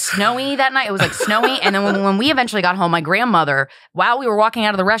remember it was snowy that night. It was like snowy. And then when we eventually got home, my grandmother, while we were walking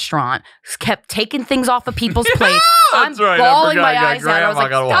out of the restaurant, kept taking things off of people's plates. I'm bawling my eyes out. I was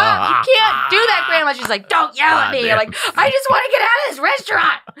like, stop, you can't do that, Grandma. She's like, don't yell at me. I'm like, I just want to get out of this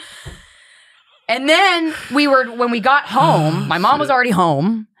restaurant. And then when we got home, my mom was already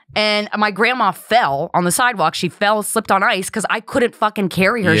home. And my grandma fell on the sidewalk. She fell, slipped on ice because I couldn't fucking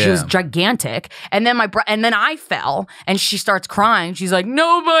carry her. Yeah. She was gigantic. And then then I fell, and she starts crying. She's like,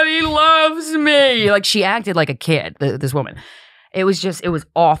 "Nobody loves me." Like, she acted like a kid. This woman. It was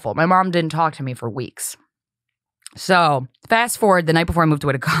awful. My mom didn't talk to me for weeks. So fast forward the night before I moved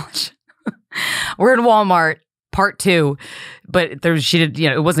away to college. We're in Walmart. Part 2, but she did,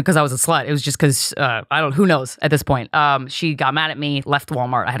 it wasn't because I was a slut. It was just because, who knows at this point. She got mad at me, left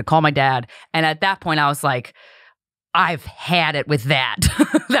Walmart. I had to call my dad. And at that point, I was like, I've had it with that.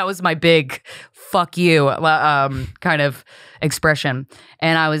 That was my big fuck you kind of expression.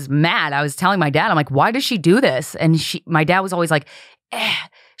 And I was mad. I was telling my dad, I'm like, why does she do this? And my dad was always like,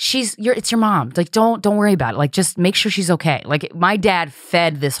 it's your mom. Like, don't worry about it. Like, just make sure she's okay. Like, my dad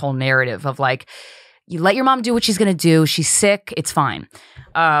fed this whole narrative of like, you let your mom do what she's going to do. She's sick. It's fine.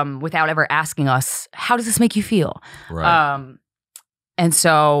 Without ever asking us, how does this make you feel? Right. And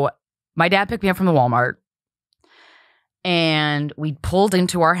so my dad picked me up from the Walmart, and we pulled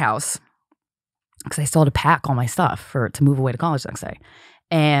into our house because I still had to pack all my stuff to move away to college the next day.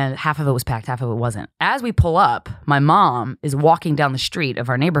 And half of it was packed, half of it wasn't. As we pull up, my mom is walking down the street of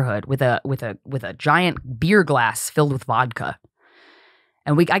our neighborhood with a giant beer glass filled with vodka.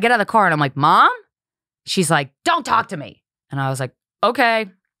 And I get out of the car and I'm like, Mom? She's like, don't talk to me. And I was like, okay,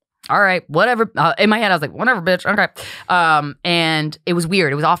 all right, whatever. In my head, I was like, whatever, bitch. Okay. And it was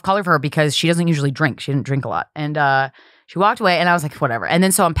weird. It was off color for her because she doesn't usually drink. She didn't drink a lot. And she walked away and I was like, whatever. And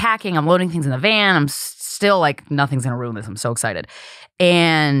then so I'm packing, I'm loading things in the van. I'm still like, nothing's going to ruin this. I'm so excited.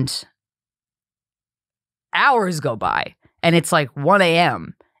 And hours go by and it's like 1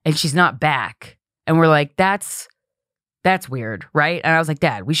 a.m. and she's not back. And we're like, that's weird, right? And I was like,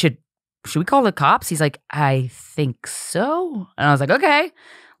 Dad, should we call the cops? He's like, I think so. And I was like, okay,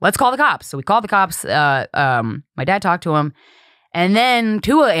 let's call the cops. So we called the cops. My dad talked to him. And then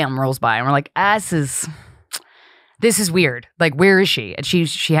 2 a.m. rolls by and we're like, this is weird. Like, where is she? And she had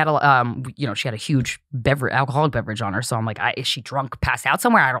she had a huge alcoholic beverage on her. So I'm like, is she drunk, passed out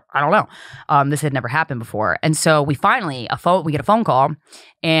somewhere? I don't know. This had never happened before. And so we finally, we get a phone call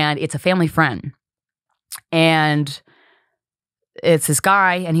and it's a family friend. And it's this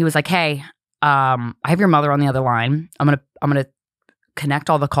guy, and he was like, "Hey, I have your mother on the other line. I'm gonna connect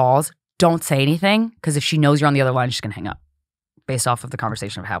all the calls. Don't say anything, because if she knows you're on the other line, she's gonna hang up." Based off of the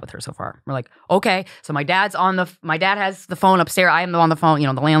conversation I've had with her so far, we're like, "Okay." So my dad has the phone upstairs. I am on the phone, the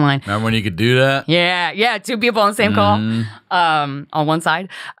landline. Remember when you could do that? Yeah. 2 people on the same call, on one side,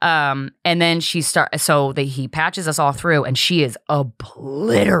 and then he patches us all through, and she is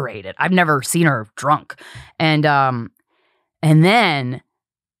obliterated. I've never seen her drunk, and then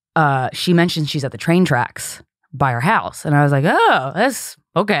she mentioned she's at the train tracks by her house. And I was like, oh, that's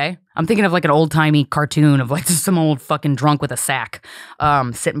okay. I'm thinking of like an old-timey cartoon of like some old fucking drunk with a sack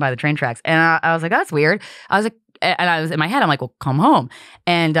sitting by the train tracks. And I was like, that's weird. I was like, and I was in my head, I'm like, well, come home.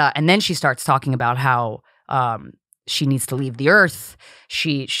 And then she starts talking about how she needs to leave the earth.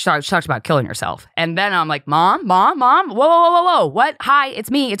 She talks about killing herself. And then I'm like, Mom, whoa, what? Hi,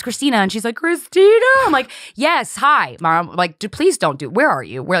 it's me, it's Krystyna. And she's like, Krystyna? I'm like, yes, hi, Mom. Like, please don't do, where are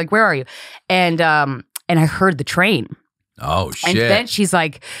you? Where are you? And I heard the train. Oh, shit. And then she's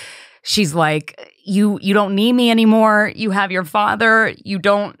like, you don't need me anymore. You have your father. You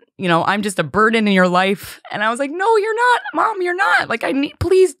don't, I'm just a burden in your life. And I was like, no, you're not, Mom, you're not. Like,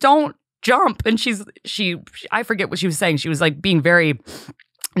 please don't jump. And I forget what she was saying. She was like being very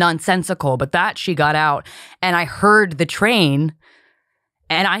nonsensical, but that she got out and I heard the train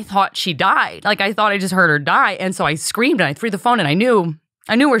and I thought she died. Like I thought I just heard her die. And so I screamed and I threw the phone and I knew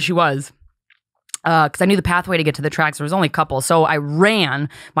where she was. Because I knew the pathway to get to the tracks. There was only a couple. So I ran.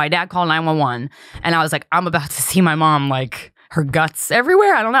 My dad called 911 and I was like, I'm about to see my mom, like her guts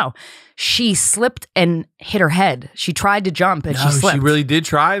everywhere. I don't know. She slipped and hit her head. She tried to jump and she slipped. She really did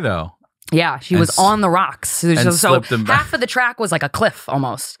try though. Yeah, she was on the rocks. So slipped half of the track was like a cliff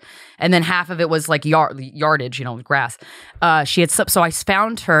almost. And then half of it was like yardage, grass. She had slipped. So I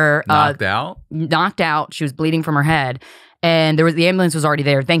found her. Knocked out. She was bleeding from her head. And the ambulance was already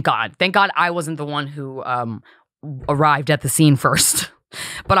there. Thank God. Thank God I wasn't the one who arrived at the scene first.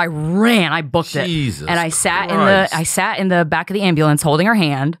 But I ran. I booked it. And I sat in the back of the ambulance holding her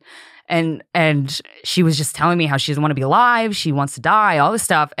hand. And she was just telling me how she doesn't want to be alive. She wants to die, all this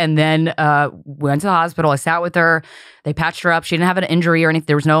stuff. And then we went to the hospital. I sat with her. They patched her up. She didn't have an injury or anything.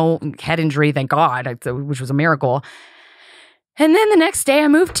 There was no head injury, thank God, which was a miracle. And then the next day I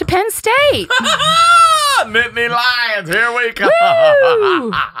moved to Penn State. Nittany Lions, here we come.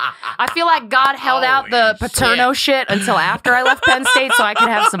 I feel like God held out the Paterno shit until after I left Penn State so I could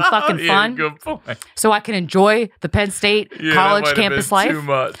have some fucking fun. Good point. So I can enjoy the Penn State college campus life. Too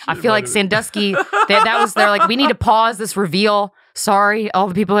much. I feel like Sandusky, they're like, we need to pause this reveal. Sorry, all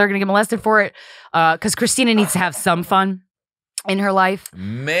the people that are going to get molested for it. Because Krystyna needs to have some fun in her life.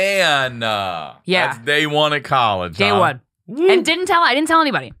 Man. That's day one at college. Day one. And I didn't tell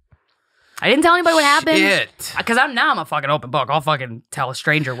anybody. I didn't tell anybody what happened. Shit. Because I'm a fucking open book. I'll fucking tell a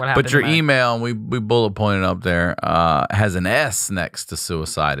stranger what happened. But your email, we bullet pointed up there, has an S next to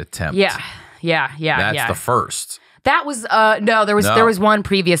suicide attempt. Yeah. That's the first. That was there was one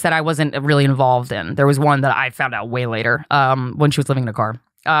previous that I wasn't really involved in. There was one that I found out way later, when she was living in a car.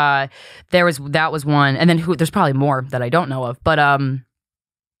 That was one, and then there's probably more that I don't know of. But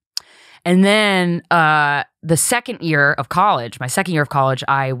and then the second year of college,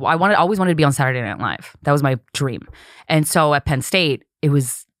 I always wanted to be on Saturday Night Live. That was my dream. And so at Penn State, it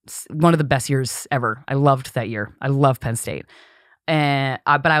was one of the best years ever. I loved that year. I love Penn State. But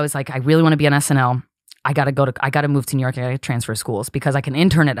I was like, I really want to be on SNL. I got to move to New York. I got to transfer schools because I can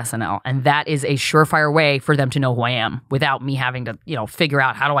intern at SNL. And that is a surefire way for them to know who I am without me having to, figure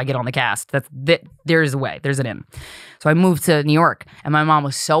out how do I get on the cast. There is a way. There's an in. So I moved to New York and my mom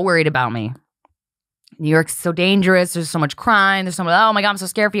was so worried about me. New York's so dangerous. There's so much crime. There's so much, oh my God, I'm so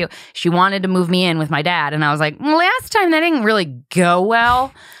scared for you. She wanted to move me in with my dad. And I was like, last time that didn't really go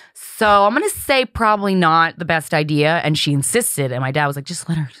well. So I'm going to say probably not the best idea. And she insisted. And my dad was like, just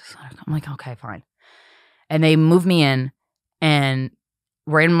let her. I'm like, okay, fine. And they moved me in, and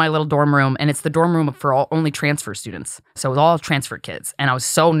we're in my little dorm room, and it's the dorm room for only transfer students. So it was all transfer kids, and I was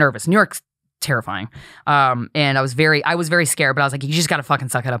so nervous. New York's terrifying, and I was very scared. But I was like, you just gotta fucking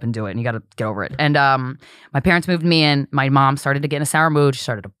suck it up and do it, and you gotta get over it. And my parents moved me in. My mom started to get in a sour mood. She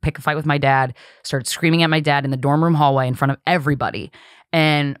started to pick a fight with my dad. Started screaming at my dad in the dorm room hallway in front of everybody.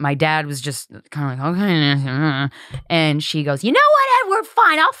 And my dad was just kind of like, okay. And she goes, you know what, Edward?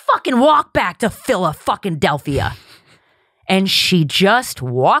 Fine. I'll fucking walk back to Philadelphia. And she just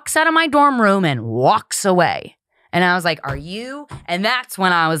walks out of my dorm room and walks away. And I was like, are you? And that's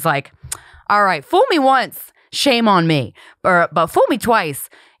when I was like, all right, fool me once, shame on me. But fool me twice,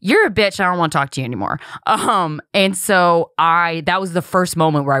 you're a bitch. I don't want to talk to you anymore. And so that was the first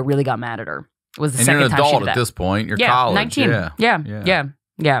moment where I really got mad at her. Was the and second you're an time she adult did that. at this point. You're college. 19.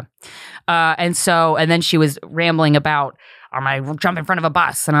 Yeah. And then she was rambling about, I might jump in front of a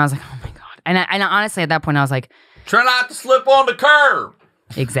bus. And I was like, oh my God. And honestly, at that point, I was like, try not to slip on the curb.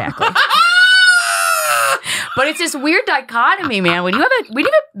 Exactly. But it's this weird dichotomy, man. When you have a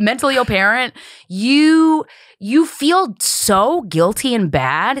mentally ill parent, you feel so guilty and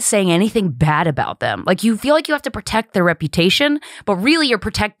bad saying anything bad about them. Like you feel like you have to protect their reputation, but really you're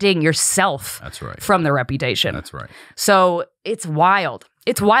protecting yourself. That's right. From their reputation. That's right. So it's wild.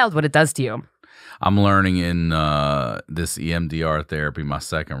 It's wild what it does to you. I'm learning in this EMDR therapy, my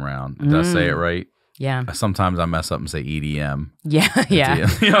second round. Did I say it right? Yeah. Sometimes I mess up and say EDM. Yeah.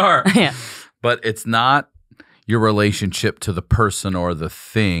 EMDR. Yeah. But it's not your relationship to the person or the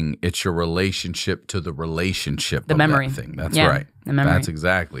thing. It's your relationship to the relationship the of memory. That thing. That's right. The memory. That's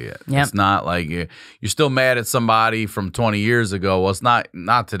exactly it. Yep. It's not like you're still mad at somebody from 20 years ago. Well, it's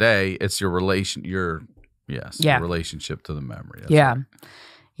not today. It's your your relationship to the memory. That's right.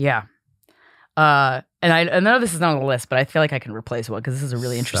 Yeah. And I know this is not on the list, but I feel like I can replace one because this is a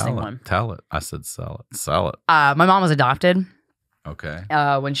really interesting one. Tell it. I said sell it. Sell it. My mom was adopted. Okay.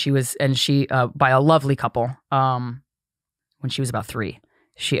 When she was, by a lovely couple, when she was about 3.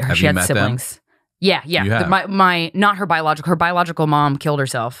 She Have she you had met siblings. them? Yeah. You have? My not her biological mom killed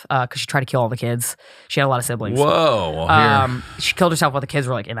herself because she tried to kill all the kids. She had a lot of siblings. Whoa. Well, here. She killed herself while the kids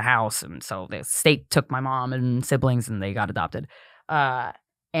were like in the house, and so the state took my mom and siblings, and they got adopted.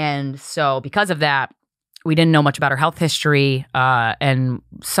 And so because of that, we didn't know much about her health history, and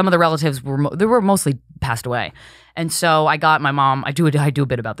some of the relatives were mostly passed away. And so I got my mom. I do a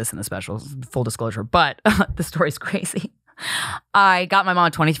bit about this in the special, full disclosure, but the story's crazy. I got my mom a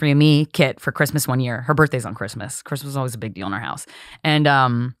 23andMe kit for Christmas one year. Her birthday's on Christmas. Christmas was always a big deal in our house. And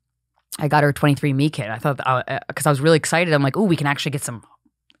I got her a 23andMe kit. I thought, because I was really excited. I'm like, ooh, we can actually get some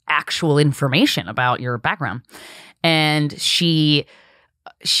actual information about your background. And she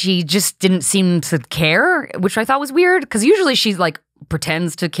just didn't seem to care, which I thought was weird, because usually she's like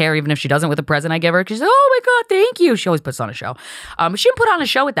pretends to care even if she doesn't with the present I give her. She's like, oh my God, thank you. She always puts on a show. But she didn't put on a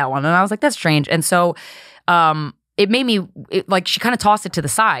show with that one. And I was like, that's strange. And so it made me, like, she kind of tossed it to the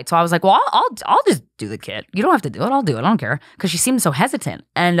side. So I was like, well, I'll just do the kit. You don't have to do it. I'll do it. I don't care. Because she seemed so hesitant.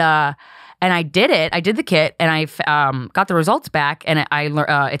 And I did it. I did the kit, and I got the results back, and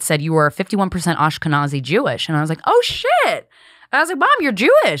it said you were 51% Ashkenazi Jewish. And I was like, oh shit. And I was like, Mom, you're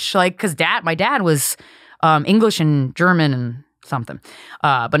Jewish. Like, because my dad was English and German and something,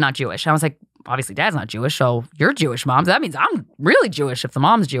 but not Jewish. And I was like, obviously Dad's not Jewish, so you're Jewish, Mom. So that means I'm really Jewish if the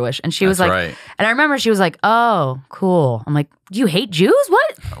mom's Jewish. And she was like, right. And I remember she was like, oh, cool. I'm like, do you hate Jews?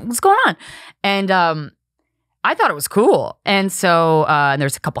 What's going on? And I thought it was cool. And so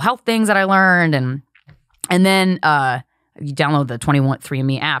there's a couple health things that I learned, and then you download the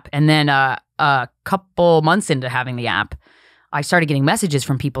 23andMe app. And then a couple months into having the app, I started getting messages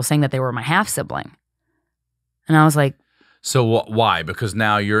from people saying that they were my half sibling. And I was like, so why? Because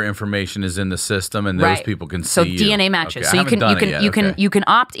now your information is in the system, and those people can see you. So DNA matches. Okay, so you can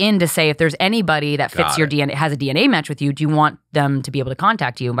opt in to say if there's anybody that fits your DNA, has a DNA match with you, do you want them to be able to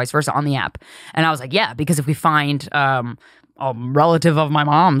contact you and vice versa on the app? And I was like, yeah, because if we find a relative of my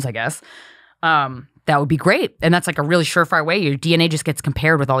mom's, I guess, that would be great. And that's like a really surefire way. Your DNA just gets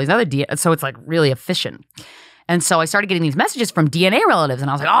compared with all these other DNA, so it's like really efficient. And so I started getting these messages from DNA relatives,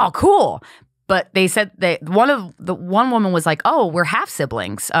 and I was like, oh, cool. But they said that one woman was like, oh, we're half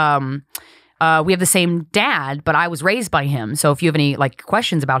siblings. We have the same dad, but I was raised by him. So if you have any like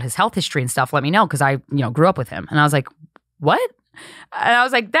questions about his health history and stuff, let me know, because I grew up with him. And I was like, what? And I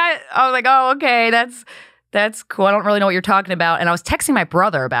was like, oh, okay, that's cool. I don't really know what you're talking about. And I was texting my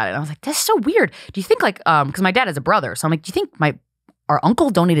brother about it. And I was like, that's so weird. Do you think like, because my dad has a brother. So I'm like, do you think our uncle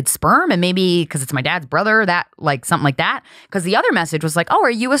donated sperm, and maybe because it's my dad's brother, that like something like that? Because the other message was like, oh,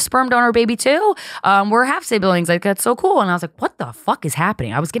 are you a sperm donor baby too? We're half siblings. Like, that's so cool. And I was like, what the fuck is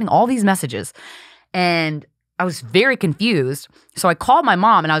happening? I was getting all these messages, and I was very confused. So I called my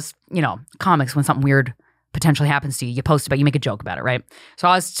mom, and I was, comics, when something weird potentially happens to you, you post about it, you make a joke about it, right? So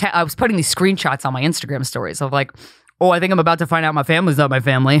I was putting these screenshots on my Instagram stories of like, oh, I think I'm about to find out my family's not my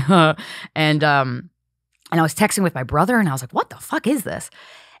family. And I was texting with my brother, and I was like, what the fuck is this?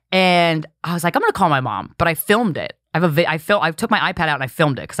 And I was like, I'm going to call my mom, but I filmed it. I took my iPad out and I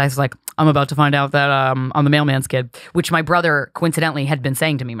filmed it because I was like, I'm about to find out that I'm the mailman's kid, which my brother coincidentally had been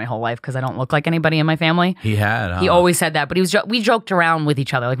saying to me my whole life because I don't look like anybody in my family. He had, huh? He always said that, but we joked around with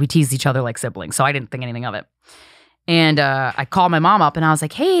each other. Like, we teased each other like siblings, so I didn't think anything of it. And I called my mom up, and I was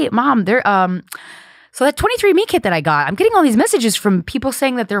like, hey, Mom, so that 23andMe kit that I got, I'm getting all these messages from people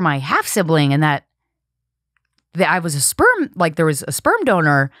saying that they're my half sibling and that I was there was a sperm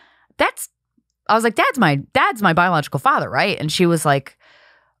donor. I was like, Dad's my biological father, right? And she was like,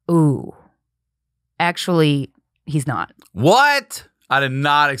 ooh, actually, he's not. What? I did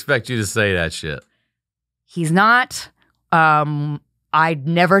not expect you to say that shit. He's not. I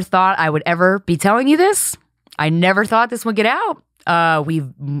never thought I would ever be telling you this. I never thought this would get out.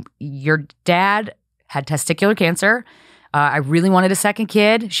 Your dad had testicular cancer. I really wanted a second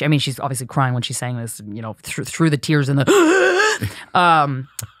kid. She's obviously crying when she's saying this, through the tears and the.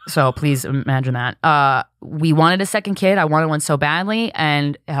 So please imagine that. We wanted a second kid. I wanted one so badly,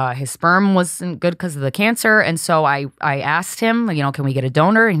 and his sperm wasn't good because of the cancer. And so I asked him, can we get a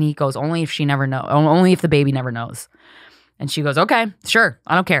donor? And he goes, only if the baby never knows. And she goes, okay, sure,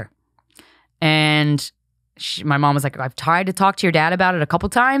 I don't care. And my mom was like, I've tried to talk to your dad about it a couple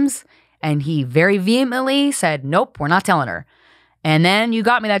times. And he very vehemently said, nope, we're not telling her. And then you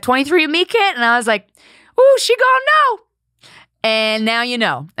got me that 23andMe kit, and I was like, ooh, she gonna know. And now you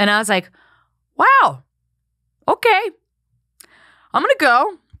know. And I was like, wow, okay, I'm gonna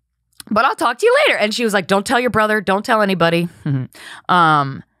go, but I'll talk to you later. And she was like, don't tell your brother, don't tell anybody.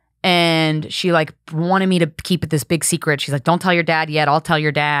 And she like wanted me to keep it this big secret. She's like, don't tell your dad yet, I'll tell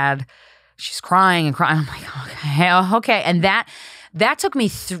your dad. She's crying and crying. I'm like, okay. And That took me.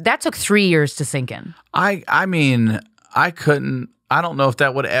 That took 3 years to sink in. I mean, I couldn't. I don't know if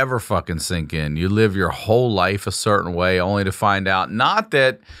that would ever fucking sink in. You live your whole life a certain way only to find out, not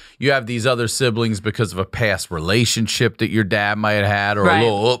that you have these other siblings because of a past relationship that your dad might have had, or a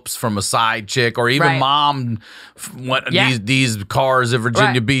little oops from a side chick, or even mom went these cars at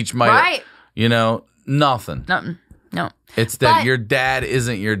Virginia Beach might, you know, nothing. No. It's that your dad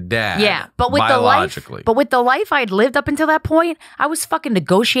isn't your dad. Yeah, but with biologically. the life I'd lived up until that point, I was fucking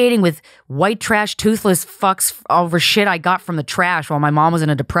negotiating with white trash, toothless fucks over shit I got from the trash while my mom was in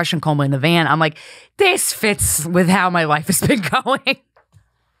a depression coma in the van. I'm like, this fits with how my life has been going.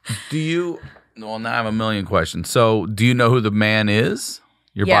 Do you? Well, now I have a million questions. So, do you know who the man is?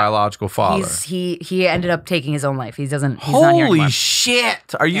 Your biological father. He ended up taking his own life. He's not here anymore. Holy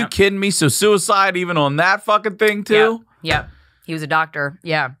shit! Are you kidding me? So suicide even on that fucking thing too? Yeah. He was a doctor.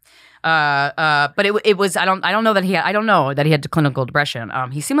 Yeah. But it was I don't know that he had clinical depression.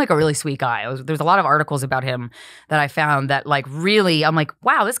 He seemed like a really sweet guy. There's a lot of articles about him that I found that like really I'm like,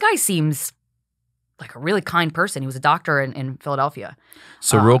 wow, this guy seems like a really kind person. He was a doctor in Philadelphia.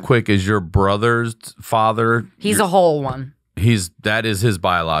 So real quick, is your brother's father? He's a whole one. That is his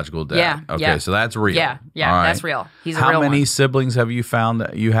biological dad. Yeah. Okay, so that's real. Yeah, right. That's real. He's a real one. How many siblings have you found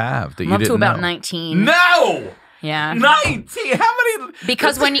that you have that you didn't know? Up to about 19. No! Yeah. 19? How many?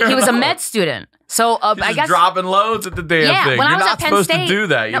 Because when he was a med student. So I guess dropping loads at the damn thing. When You're I was not at Penn supposed State, to do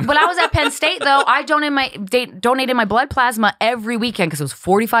that. When I was at Penn State, though, I donated my blood plasma every weekend because it was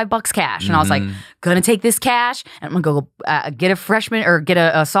 $45 cash, and I was like, gonna take this cash and I'm gonna go get a freshman or get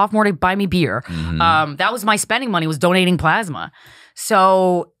a sophomore to buy me beer. That was my spending money, was donating plasma.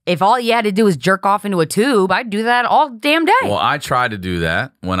 So if all you had to do was jerk off into a tube, I'd do that all damn day. Well, I tried to do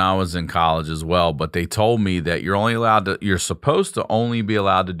that when I was in college as well, but they told me that you're supposed to only be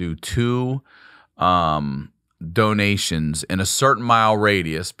allowed to do 2 donations in a certain mile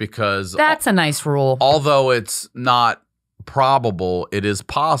radius, because that's a nice rule. Although it's not probable, it is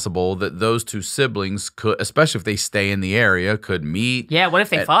possible that those 2 siblings could, especially if they stay in the area, could meet. Yeah, what if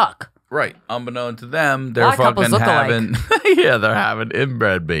they fuck? Right. Unbeknown to them, they're fucking having they're having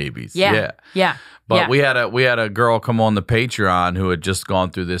inbred babies. Yeah. But we had a girl come on the Patreon who had just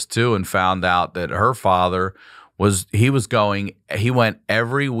gone through this too and found out that her father he went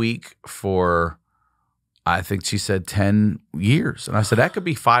every week for, I think she said 10 years. And I said, that could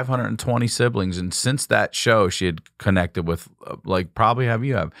be 520 siblings. And since that show, she had connected with, probably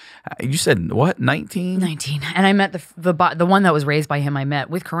you said what, 19? 19. And I met the one that was raised by him. I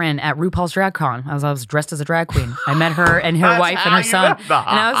met with Corinne at RuPaul's Drag Con. I was dressed as a drag queen. I met her and her wife and her son. And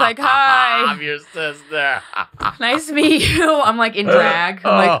I was like, hi. I'm your sister. Nice to meet you. I'm like in drag.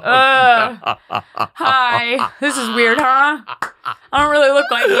 I'm like, hi. This is weird, huh? I don't really look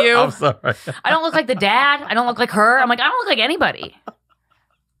like you. I'm sorry. I don't look like the dad. I don't look like her. I'm like, I don't look like anybody.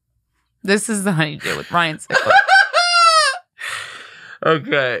 This is the HoneyDew with Ryan Sickler.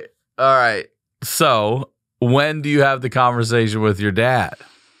 Okay. All right. So when do you have the conversation with your dad?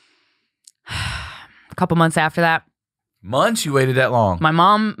 A couple months after that. Months? You waited that long? My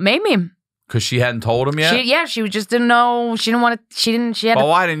mom made me. Because she hadn't told him yet? She just didn't know. She didn't want to.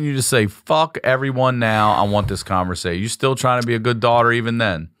 Why didn't you just say, fuck everyone now, I want this conversation? You still trying to be a good daughter even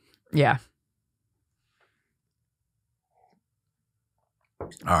then? Yeah.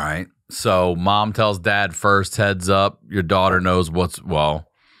 All right. So mom tells dad first, heads up. Your daughter knows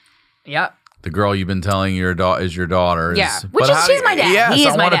Yep. The girl you've been telling is your daughter. Yeah. She's my dad. Yes, he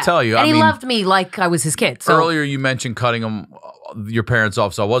is I my want dad. to tell you. And he loved me like I was his kid. So. Earlier you mentioned cutting your parents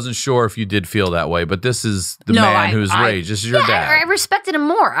off, so I wasn't sure if you did feel that way, but this is the man who's raised. This is your dad. I respected him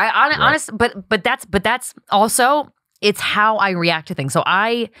more. Honestly, but that's also, it's how I react to things. So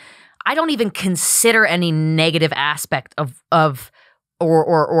I don't even consider any negative aspect of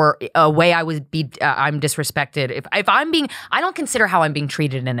or a way I would be I'm disrespected if I'm being, I don't consider how I'm being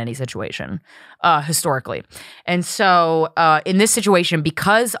treated in any situation historically. And so in this situation,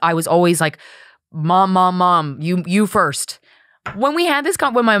 because I was always like, mom, you first. When we had this,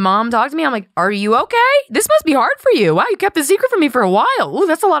 when my mom talked to me, I'm like, are you okay? This must be hard for you. Wow, you kept the secret from me for a while. Ooh,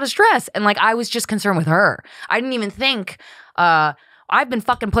 that's a lot of stress. And like, I was just concerned with her. I didn't even think, I've been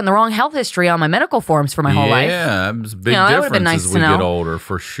fucking putting the wrong health history on my medical forms for my whole life. Yeah, it's a big difference as we get older,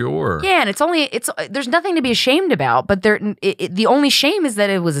 for sure. Yeah, and there's nothing to be ashamed about, but the only shame is that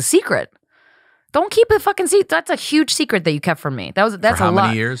it was a secret. Don't keep a fucking secret. That's a huge secret that you kept from me. That's for how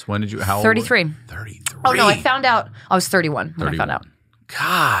many years? When did you? How old? 33. 33. Oh no, I found out. I was 31 when I found out.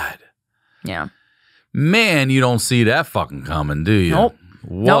 God. Yeah. Man, you don't see that fucking coming, do you? Nope.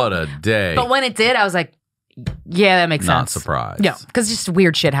 What a day. But when it did, I was like, yeah, that makes sense. Not surprised. Yeah, because just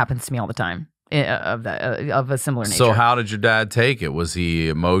weird shit happens to me all the time. of a similar nature. So how did your dad take it? Was he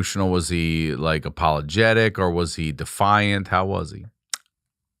emotional? Was he like apologetic, or was he defiant? How was he?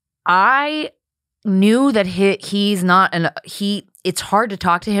 I knew that he's not it's hard to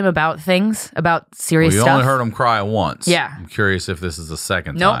talk to him about things, about serious You stuff. only heard him cry once. Yeah. I'm curious if this is the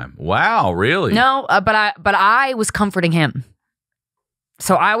second Nope. time. Wow, really? No, but I was comforting him.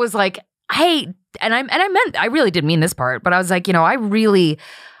 So I was like, hey, I really did mean this part, but I was like,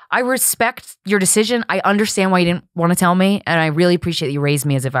 I respect your decision. I understand why you didn't want to tell me, and I really appreciate that you raised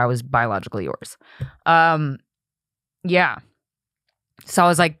me as if I was biologically yours. Yeah. So I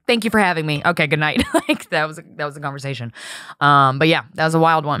was like, thank you for having me. Okay, good night. Like that was a conversation. But yeah, that was a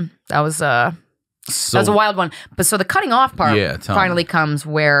wild one. That was a wild one. But so the cutting off part finally comes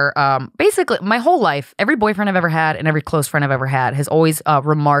where basically my whole life, every boyfriend I've ever had and every close friend I've ever had has always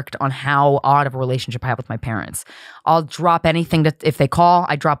remarked on how odd of a relationship I have with my parents. I'll drop anything if they call.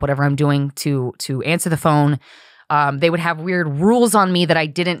 I drop whatever I'm doing to answer the phone. They would have weird rules on me that I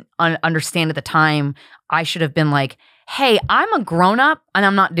didn't understand at the time. I should have been like, hey, I'm a grown-up and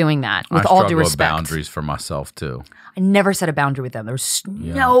I'm not doing that, with all due respect. I struggle with boundaries for myself too. I never set a boundary with them. There was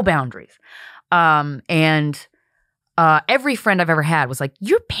no boundaries. And every friend I've ever had was like,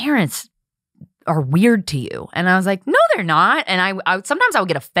 your parents are weird to you. And I was like, no, they're not. And I sometimes I would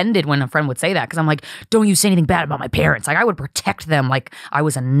get offended when a friend would say that, because I'm like, don't you say anything bad about my parents. Like I would protect them like I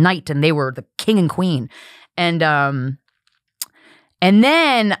was a knight and they were the king and queen. And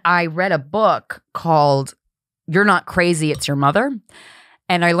then I read a book called You're Not Crazy, It's Your Mother.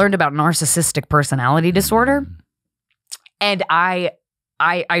 And I learned about narcissistic personality disorder. And I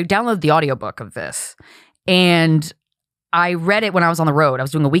downloaded the audiobook of this. And I read it when I was on the road. I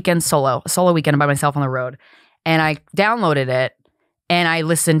was doing a solo weekend by myself on the road. And I downloaded it and I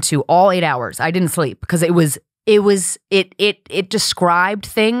listened to all 8 hours. I didn't sleep because it described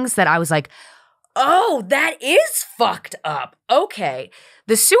things that I was like, oh, that is fucked up. Okay.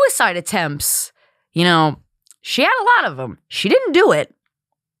 The suicide attempts, she had a lot of them. She didn't do it.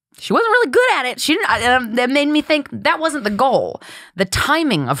 She wasn't really good at it. She didn't. That made me think that wasn't the goal. The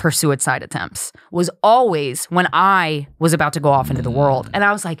timing of her suicide attempts was always when I was about to go off into the world. And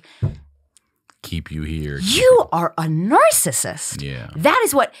I was like, keep you here. You are a narcissist. Yeah. That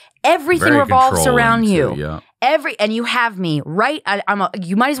is what everything Very revolves around you. too, yeah. And you have me right.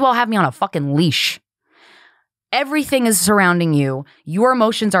 You might as well have me on a fucking leash. Everything is surrounding you. Your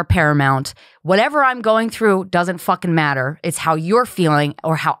emotions are paramount. Whatever I'm going through doesn't fucking matter. It's how you're feeling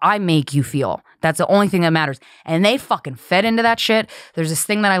or how I make you feel. That's the only thing that matters. And they fucking fed into that shit. There's this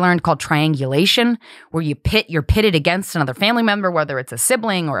thing that I learned called triangulation, where you're pitted against another family member, whether it's a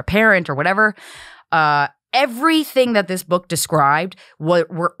sibling or a parent or whatever. Everything that this book described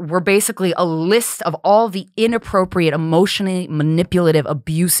were basically a list of all the inappropriate, emotionally manipulative,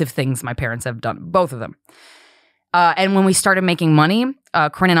 abusive things my parents have done, both of them. And when we started making money,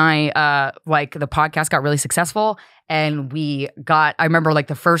 Corinne and I, the podcast got really successful, and I remember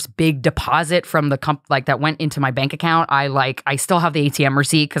the first big deposit from the that went into my bank account. I still have the ATM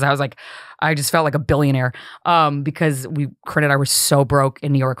receipt because I just felt like a billionaire, because Corinne and I were so broke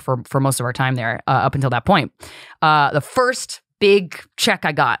in New York for most of our time there, up until that point. The first big check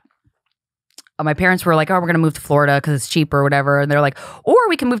I got, my parents were like, oh, we're going to move to Florida because it's cheaper or whatever. And they're like, or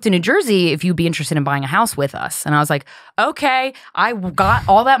we can move to New Jersey if you'd be interested in buying a house with us. And I was like, okay. I got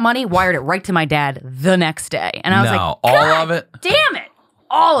all that money, wired it right to my dad the next day. And I was like, all of it? Damn it.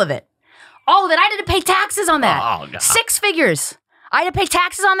 All of it. All of it. I had to pay taxes on that. Oh, God. 6 figures. I had to pay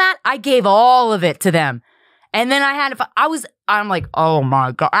taxes on that. I gave all of it to them. And then I'm like, oh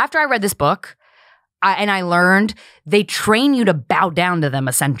my God. After I read this book, I learned they train you to bow down to them,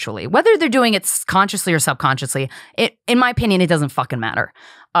 essentially. Whether they're doing it consciously or subconsciously, in my opinion, it doesn't fucking matter.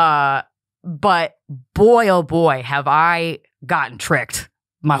 But boy, oh boy, have I gotten tricked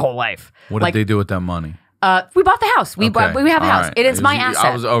my whole life. What did they do with that money? We bought the house. We have a house. Right. It is my asset.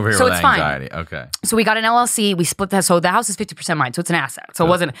 I was over here so with it's anxiety. Fine. Okay. So we got an LLC. We split that. So the house is 50% mine. So it's an asset. So it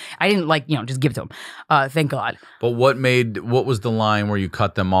wasn't, I didn't just give it to him. Thank God. But what was the line where you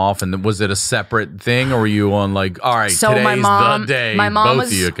cut them off? And was it a separate thing, or were you on all right, so today's the day, both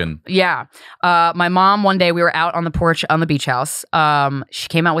of you can. Yeah. My mom, one day we were out on the porch on the beach house. She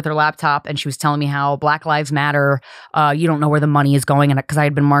came out with her laptop and she was telling me how Black Lives Matter, you don't know where the money is going. And because I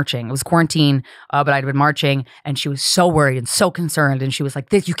had been marching. It was quarantine, but I'd been marching, and she was so worried and so concerned. And she was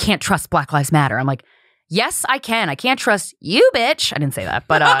like, you can't trust Black Lives Matter. I'm like, yes, I can. I can't trust you, bitch. I didn't say that,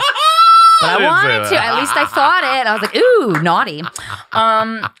 but I wanted to. At least I thought it. I was like, ooh, naughty.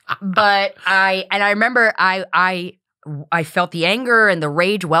 But I remember I felt the anger and the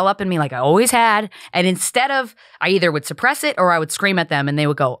rage well up in me like I always had. And instead of, I either would suppress it or I would scream at them, and they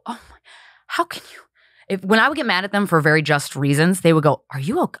would go, oh, how can you? When I would get mad at them for very just reasons, they would go, are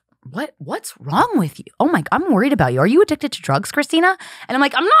you okay? What's wrong with you? Oh my, I'm worried about you. Are you addicted to drugs, Krystyna? And I'm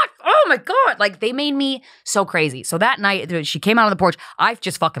like, I'm not. Oh my God. Like, they made me so crazy. So that night, she came out on the porch. I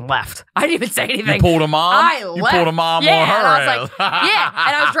just fucking left. I didn't even say anything. You pulled a mom? I left. You pulled a mom on her and I was like, yeah.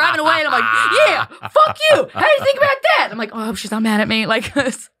 And I was driving away and I'm like, yeah, fuck you. How do you think about that? I'm like, oh, I hope she's not mad at me. Like,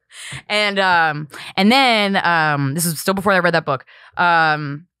 and then this was still before I read that book.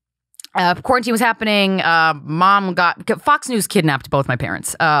 Quarantine was happening. Mom Fox News kidnapped both my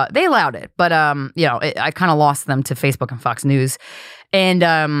parents. They allowed it, but I kind of lost them to Facebook and Fox News.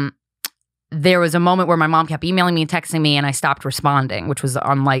 And there was a moment where my mom kept emailing me and texting me, and I stopped responding, which was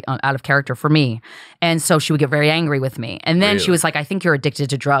out of character for me. And so she would get very angry with me. And then she was like, "I think you're addicted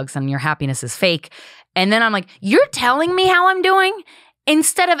to drugs, and your happiness is fake." And then I'm like, "You're telling me how I'm doing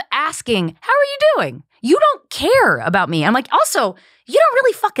instead of asking, how are you doing? You don't care about me." I'm like, also, you don't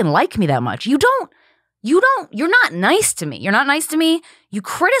really fucking like me that much. You're not nice to me. You're not nice to me. You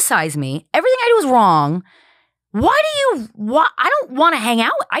criticize me. Everything I do is wrong. I don't want to hang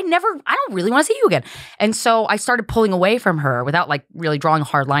out. I don't really want to see you again. And so I started pulling away from her without like really drawing a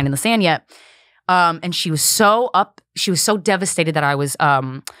hard line in the sand yet. And she was so devastated that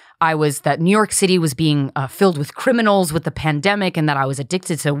that New York City was being filled with criminals with the pandemic, and that I was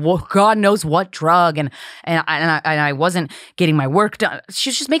addicted to God knows what drug, and I wasn't getting my work done.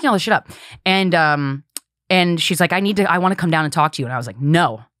 She was just making all this shit up, and she's like, I want to come down and talk to you, and I was like,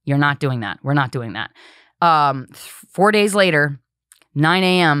 no, you're not doing that. We're not doing that. 4 days later, 9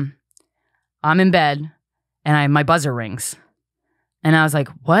 a.m., I'm in bed, and my buzzer rings, and I was like,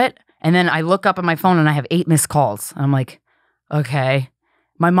 what? And then I look up at my phone, and I have 8 missed calls. And I'm like, okay.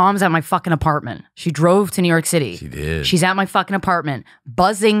 My mom's at my fucking apartment. She drove to New York City. She did. She's at my fucking apartment,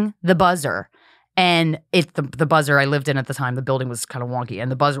 buzzing the buzzer. And the buzzer I lived in at the time, the building was kind of wonky,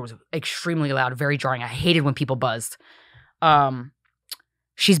 and the buzzer was extremely loud, very jarring. I hated when people buzzed.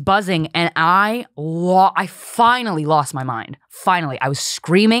 She's buzzing, and I finally lost my mind. Finally, I was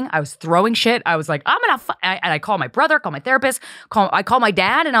screaming. I was throwing shit. I was like, and I call my brother, call my therapist, I call my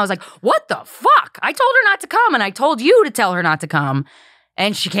dad, and I was like, what the fuck? I told her not to come, and I told you to tell her not to come.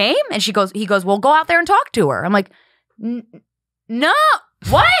 And she came, and he goes, well, go out there and talk to her. I'm like, no,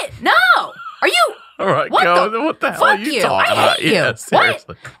 what? No, are you? All right, what the hell are you talking about? I hate you. Yeah,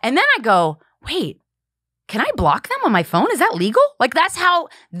 seriously. What? And then I go, wait, can I block them on my phone? Is that legal? Like that's how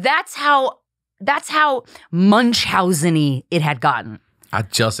Munchausen-y it had gotten. I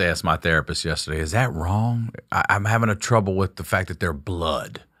just asked my therapist yesterday, is that wrong? I'm having a trouble with the fact that they're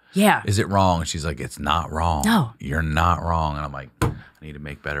blood. Yeah. Is it wrong? And she's like, it's not wrong. No. You're not wrong. And I'm like, I need to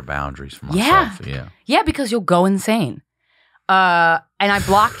make better boundaries for myself. Yeah. Yeah, because you'll go insane. And I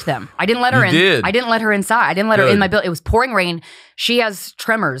blocked them. I didn't let her in. Did. I didn't let her inside. I didn't let her in my building. It was pouring rain. She has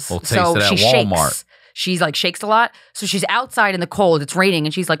tremors. Well, so she Walmart. Shakes. She's like shakes a lot. So she's outside in the cold. It's raining.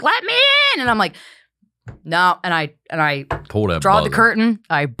 And she's like, let me in. And I'm like, no. And I draw the curtain.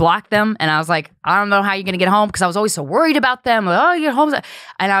 I blocked them. And I was like, I don't know how you're going to get home. Because I was always so worried about them. Like, oh, you get home.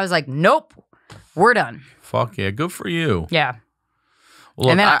 And I was like, nope, we're done. Fuck yeah. Good for you. Yeah. Well,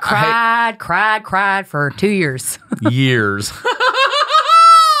 and then I cried for 2 years. Years.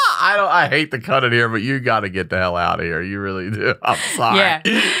 I hate to cut it here, but you got to get the hell out of here. You really do. I'm sorry. Yeah.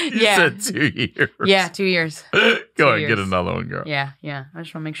 You said 2 years. Yeah, 2 years. Go ahead, get another one, girl. Yeah. I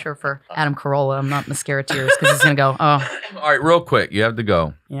just want to make sure for Adam Carolla, I'm not mascara tears because he's going to go, oh. All right, real quick. You have to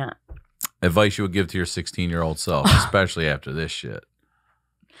go. Yeah. Advice you would give to your 16-year-old self, especially after this shit.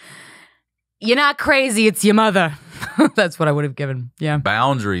 You're not crazy. It's your mother. That's what I would have given. Yeah.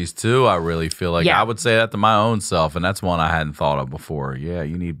 Boundaries, too, I really feel like. Yeah. I would say that to my own self, and that's one I hadn't thought of before. Yeah,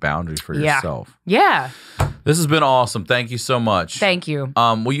 you need boundaries for yourself. Yeah. This has been awesome. Thank you so much. Thank you.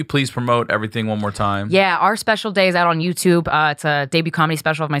 Will you please promote everything one more time? Yeah, our special day is out on YouTube. It's a debut comedy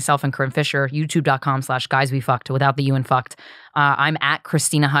special of myself and Corinne Fisher. YouTube.com/Guys We Fucked without the U and fucked. I'm at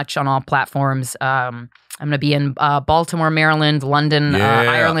Krystyna Hutch on all platforms. I'm going to be in Baltimore, Maryland, London,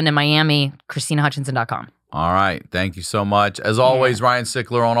 Ireland, and Miami. KrystynaHutchinson.com. All right. Thank you so much. As always, Ryan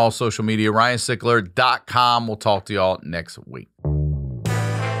Sickler on all social media. RyanSickler.com. We'll talk to y'all next week.